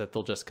belief was that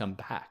they'll just come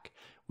back,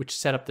 which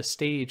set up the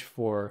stage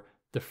for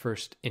the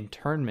first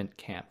internment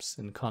camps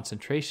and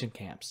concentration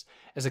camps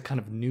as a kind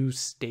of new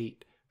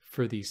state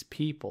for these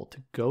people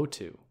to go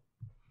to.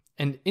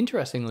 And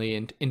interestingly,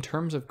 in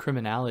terms of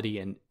criminality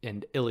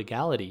and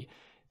illegality,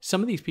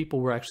 some of these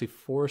people were actually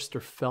forced or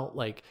felt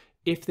like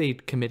if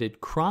they'd committed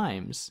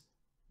crimes,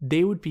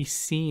 they would be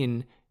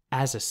seen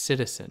as a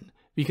citizen,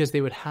 because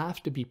they would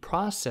have to be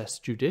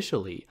processed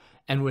judicially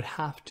and would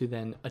have to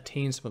then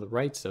attain some of the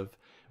rights of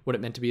what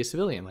it meant to be a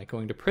civilian, like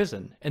going to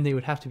prison, and they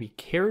would have to be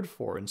cared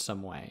for in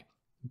some way.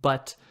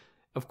 But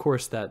of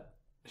course that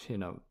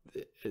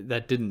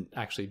didn't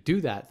actually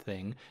do that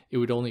thing. It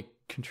would only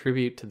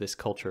contribute to this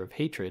culture of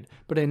hatred.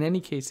 But in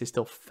any case, they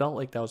still felt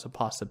like that was a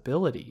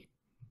possibility.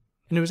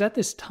 And it was at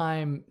this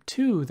time,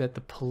 too, that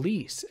the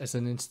police as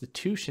an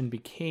institution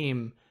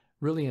became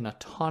really an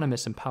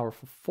autonomous and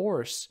powerful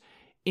force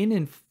in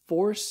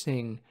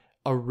enforcing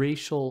a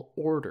racial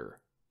order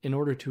in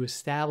order to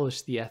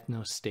establish the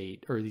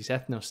ethno-state, or these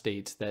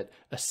ethno-states that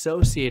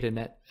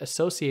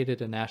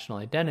associated a national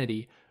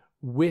identity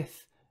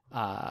with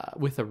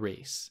a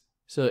race,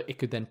 so it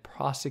could then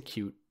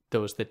prosecute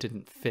those that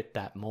didn't fit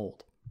that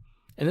mold.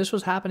 And this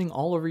was happening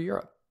all over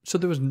Europe. So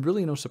there was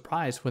really no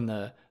surprise when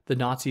the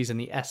Nazis and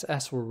the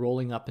SS were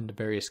rolling up into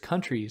various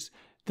countries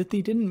that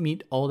they didn't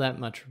meet all that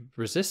much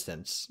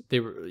resistance. They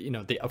were,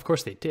 of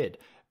course they did,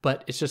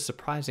 but it's just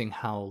surprising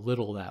how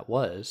little that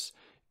was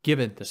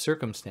given the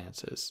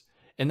circumstances.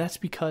 And that's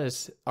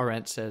because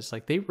Arendt says,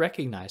 like, they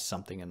recognized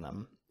something in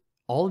them.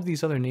 All of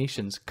these other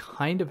nations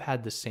kind of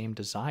had the same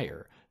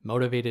desire,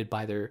 motivated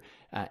by their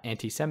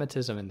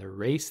anti-Semitism and their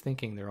race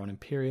thinking, their own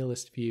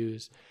imperialist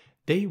views.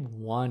 They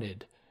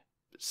wanted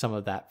some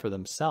of that for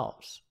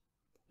themselves.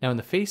 Now, in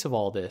the face of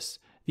all this,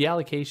 the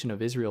allocation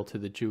of Israel to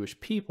the Jewish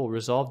people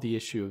resolved the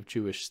issue of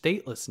Jewish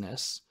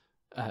statelessness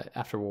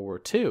after World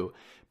War II,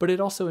 but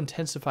it also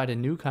intensified a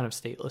new kind of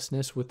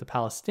statelessness with the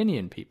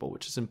Palestinian people,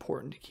 which is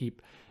important to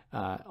keep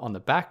on the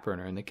back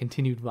burner, and the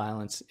continued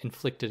violence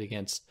inflicted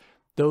against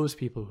those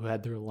people who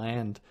had their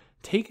land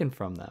taken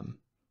from them,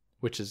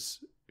 which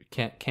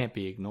can't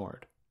be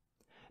ignored.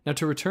 Now,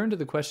 to return to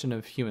the question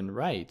of human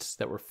rights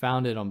that were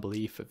founded on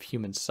belief of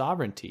human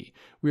sovereignty,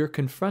 we are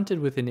confronted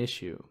with an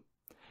issue.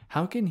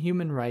 How can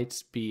human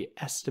rights be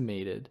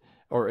estimated,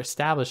 or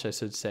established, I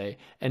should say,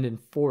 and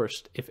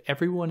enforced if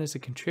everyone is a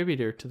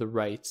contributor to the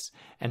rights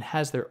and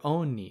has their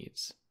own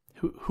needs?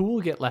 Who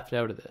will get left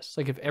out of this?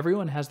 Like, if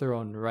everyone has their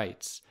own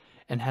rights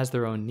and has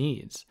their own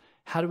needs,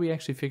 how do we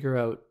actually figure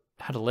out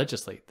how to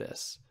legislate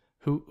this?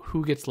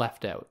 Who gets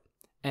left out?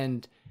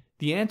 And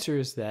the answer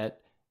is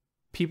that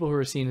people who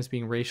are seen as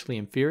being racially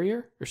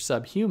inferior or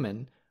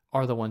subhuman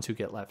are the ones who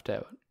get left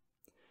out.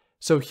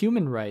 So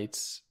human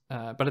rights,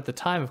 but at the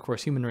time, of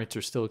course, human rights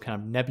are still a kind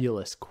of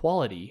nebulous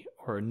quality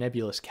or a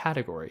nebulous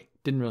category.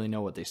 Didn't really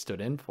know what they stood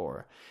in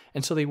for.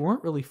 And so they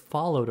weren't really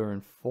followed or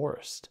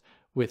enforced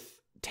with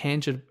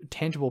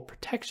tangible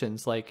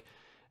protections like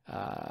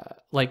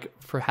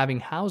for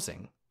having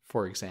housing,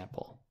 for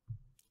example.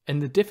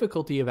 And the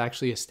difficulty of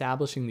actually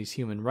establishing these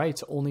human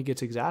rights only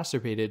gets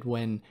exacerbated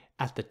when,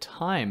 at the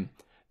time,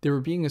 they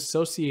were being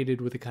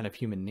associated with a kind of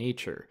human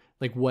nature,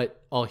 like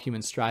what all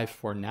humans strive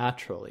for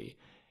naturally,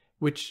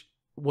 which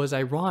was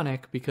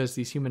ironic because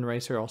these human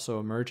rights are also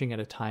emerging at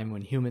a time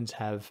when humans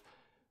have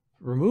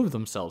removed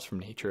themselves from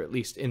nature, at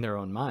least in their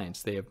own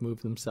minds. They have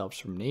moved themselves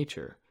from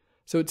nature.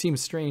 So it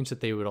seems strange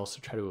that they would also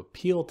try to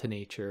appeal to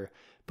nature,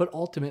 but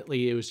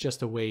ultimately it was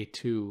just a way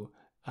to,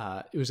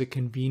 it was a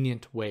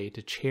convenient way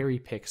to cherry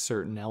pick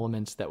certain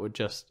elements that would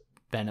just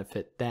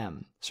benefit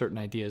them, certain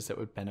ideas that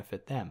would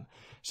benefit them.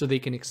 So they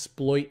can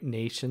exploit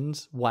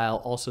nations while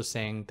also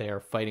saying they are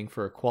fighting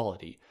for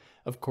equality.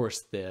 Of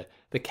course, the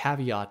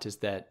caveat is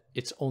that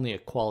it's only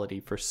equality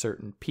for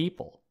certain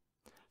people.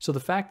 So the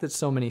fact that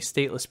so many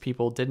stateless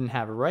people didn't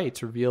have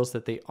rights reveals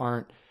that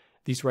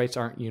these rights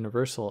aren't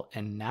universal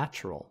and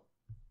natural.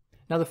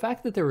 Now, the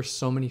fact that there were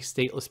so many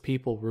stateless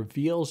people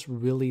reveals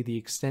really the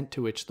extent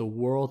to which the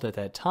world at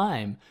that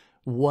time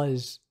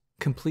was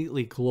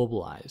completely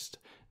globalized.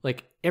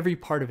 Like, every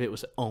part of it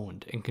was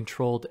owned and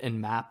controlled and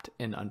mapped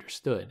and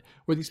understood,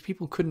 where these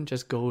people couldn't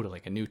just go to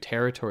like a new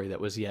territory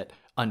that was yet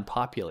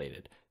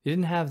unpopulated. They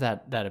didn't have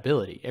that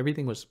ability.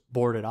 Everything was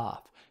boarded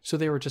off. So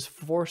they were just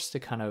forced to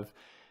kind of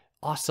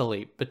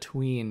oscillate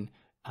between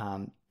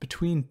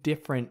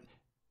different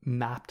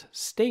mapped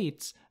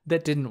states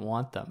that didn't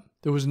want them.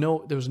 There was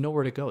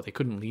nowhere to go. They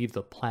couldn't leave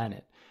the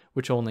planet,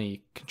 which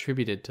only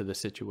contributed to the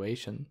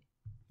situation.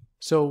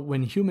 So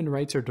when human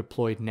rights are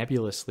deployed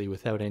nebulously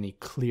without any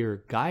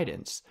clear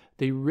guidance,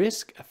 they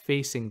risk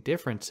effacing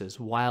differences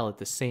while at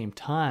the same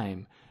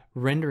time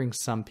rendering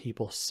some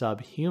people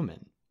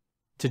subhuman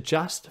to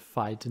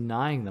justify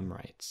denying them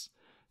rights.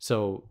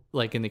 So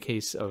like in the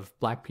case of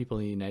Black people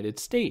in the United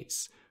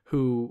States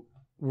who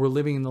were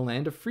living in the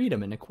land of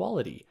freedom and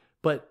equality,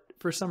 but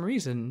for some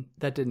reason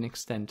that didn't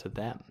extend to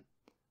them.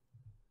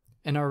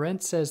 And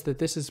Arendt says that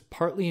this is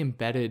partly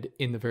embedded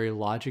in the very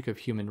logic of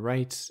human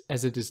rights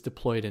as it is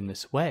deployed in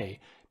this way,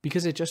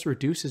 because it just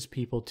reduces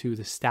people to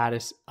the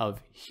status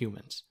of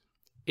humans.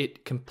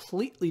 It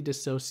completely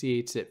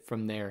dissociates it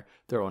from their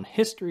own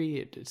history,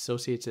 it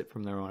dissociates it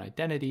from their own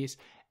identities,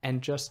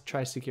 and just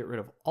tries to get rid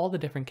of all the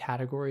different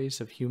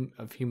categories of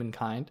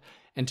humankind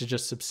and to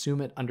just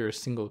subsume it under a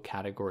single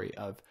category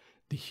of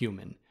the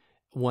human.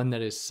 One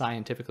that is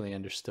scientifically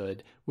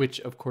understood, which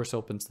of course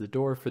opens the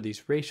door for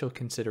these racial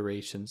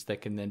considerations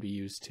that can then be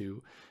used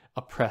to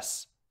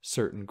oppress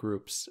certain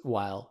groups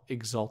while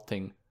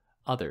exalting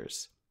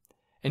others.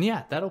 And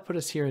yeah, that'll put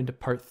us here into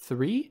part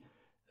 3,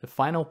 the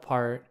final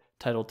part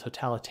titled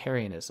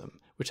Totalitarianism,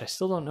 which I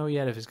still don't know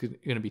yet if it's going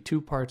to be 2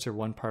 parts or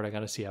 1 part. I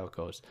got to see how it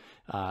goes.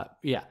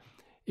 Yeah,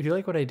 if you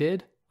like what I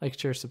did, like,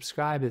 share,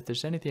 subscribe. If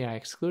there's anything I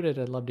excluded,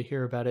 I'd love to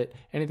hear about it.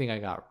 Anything I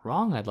got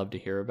wrong, I'd love to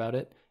hear about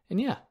it. And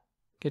yeah,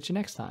 catch you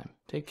next time.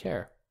 Take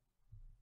care.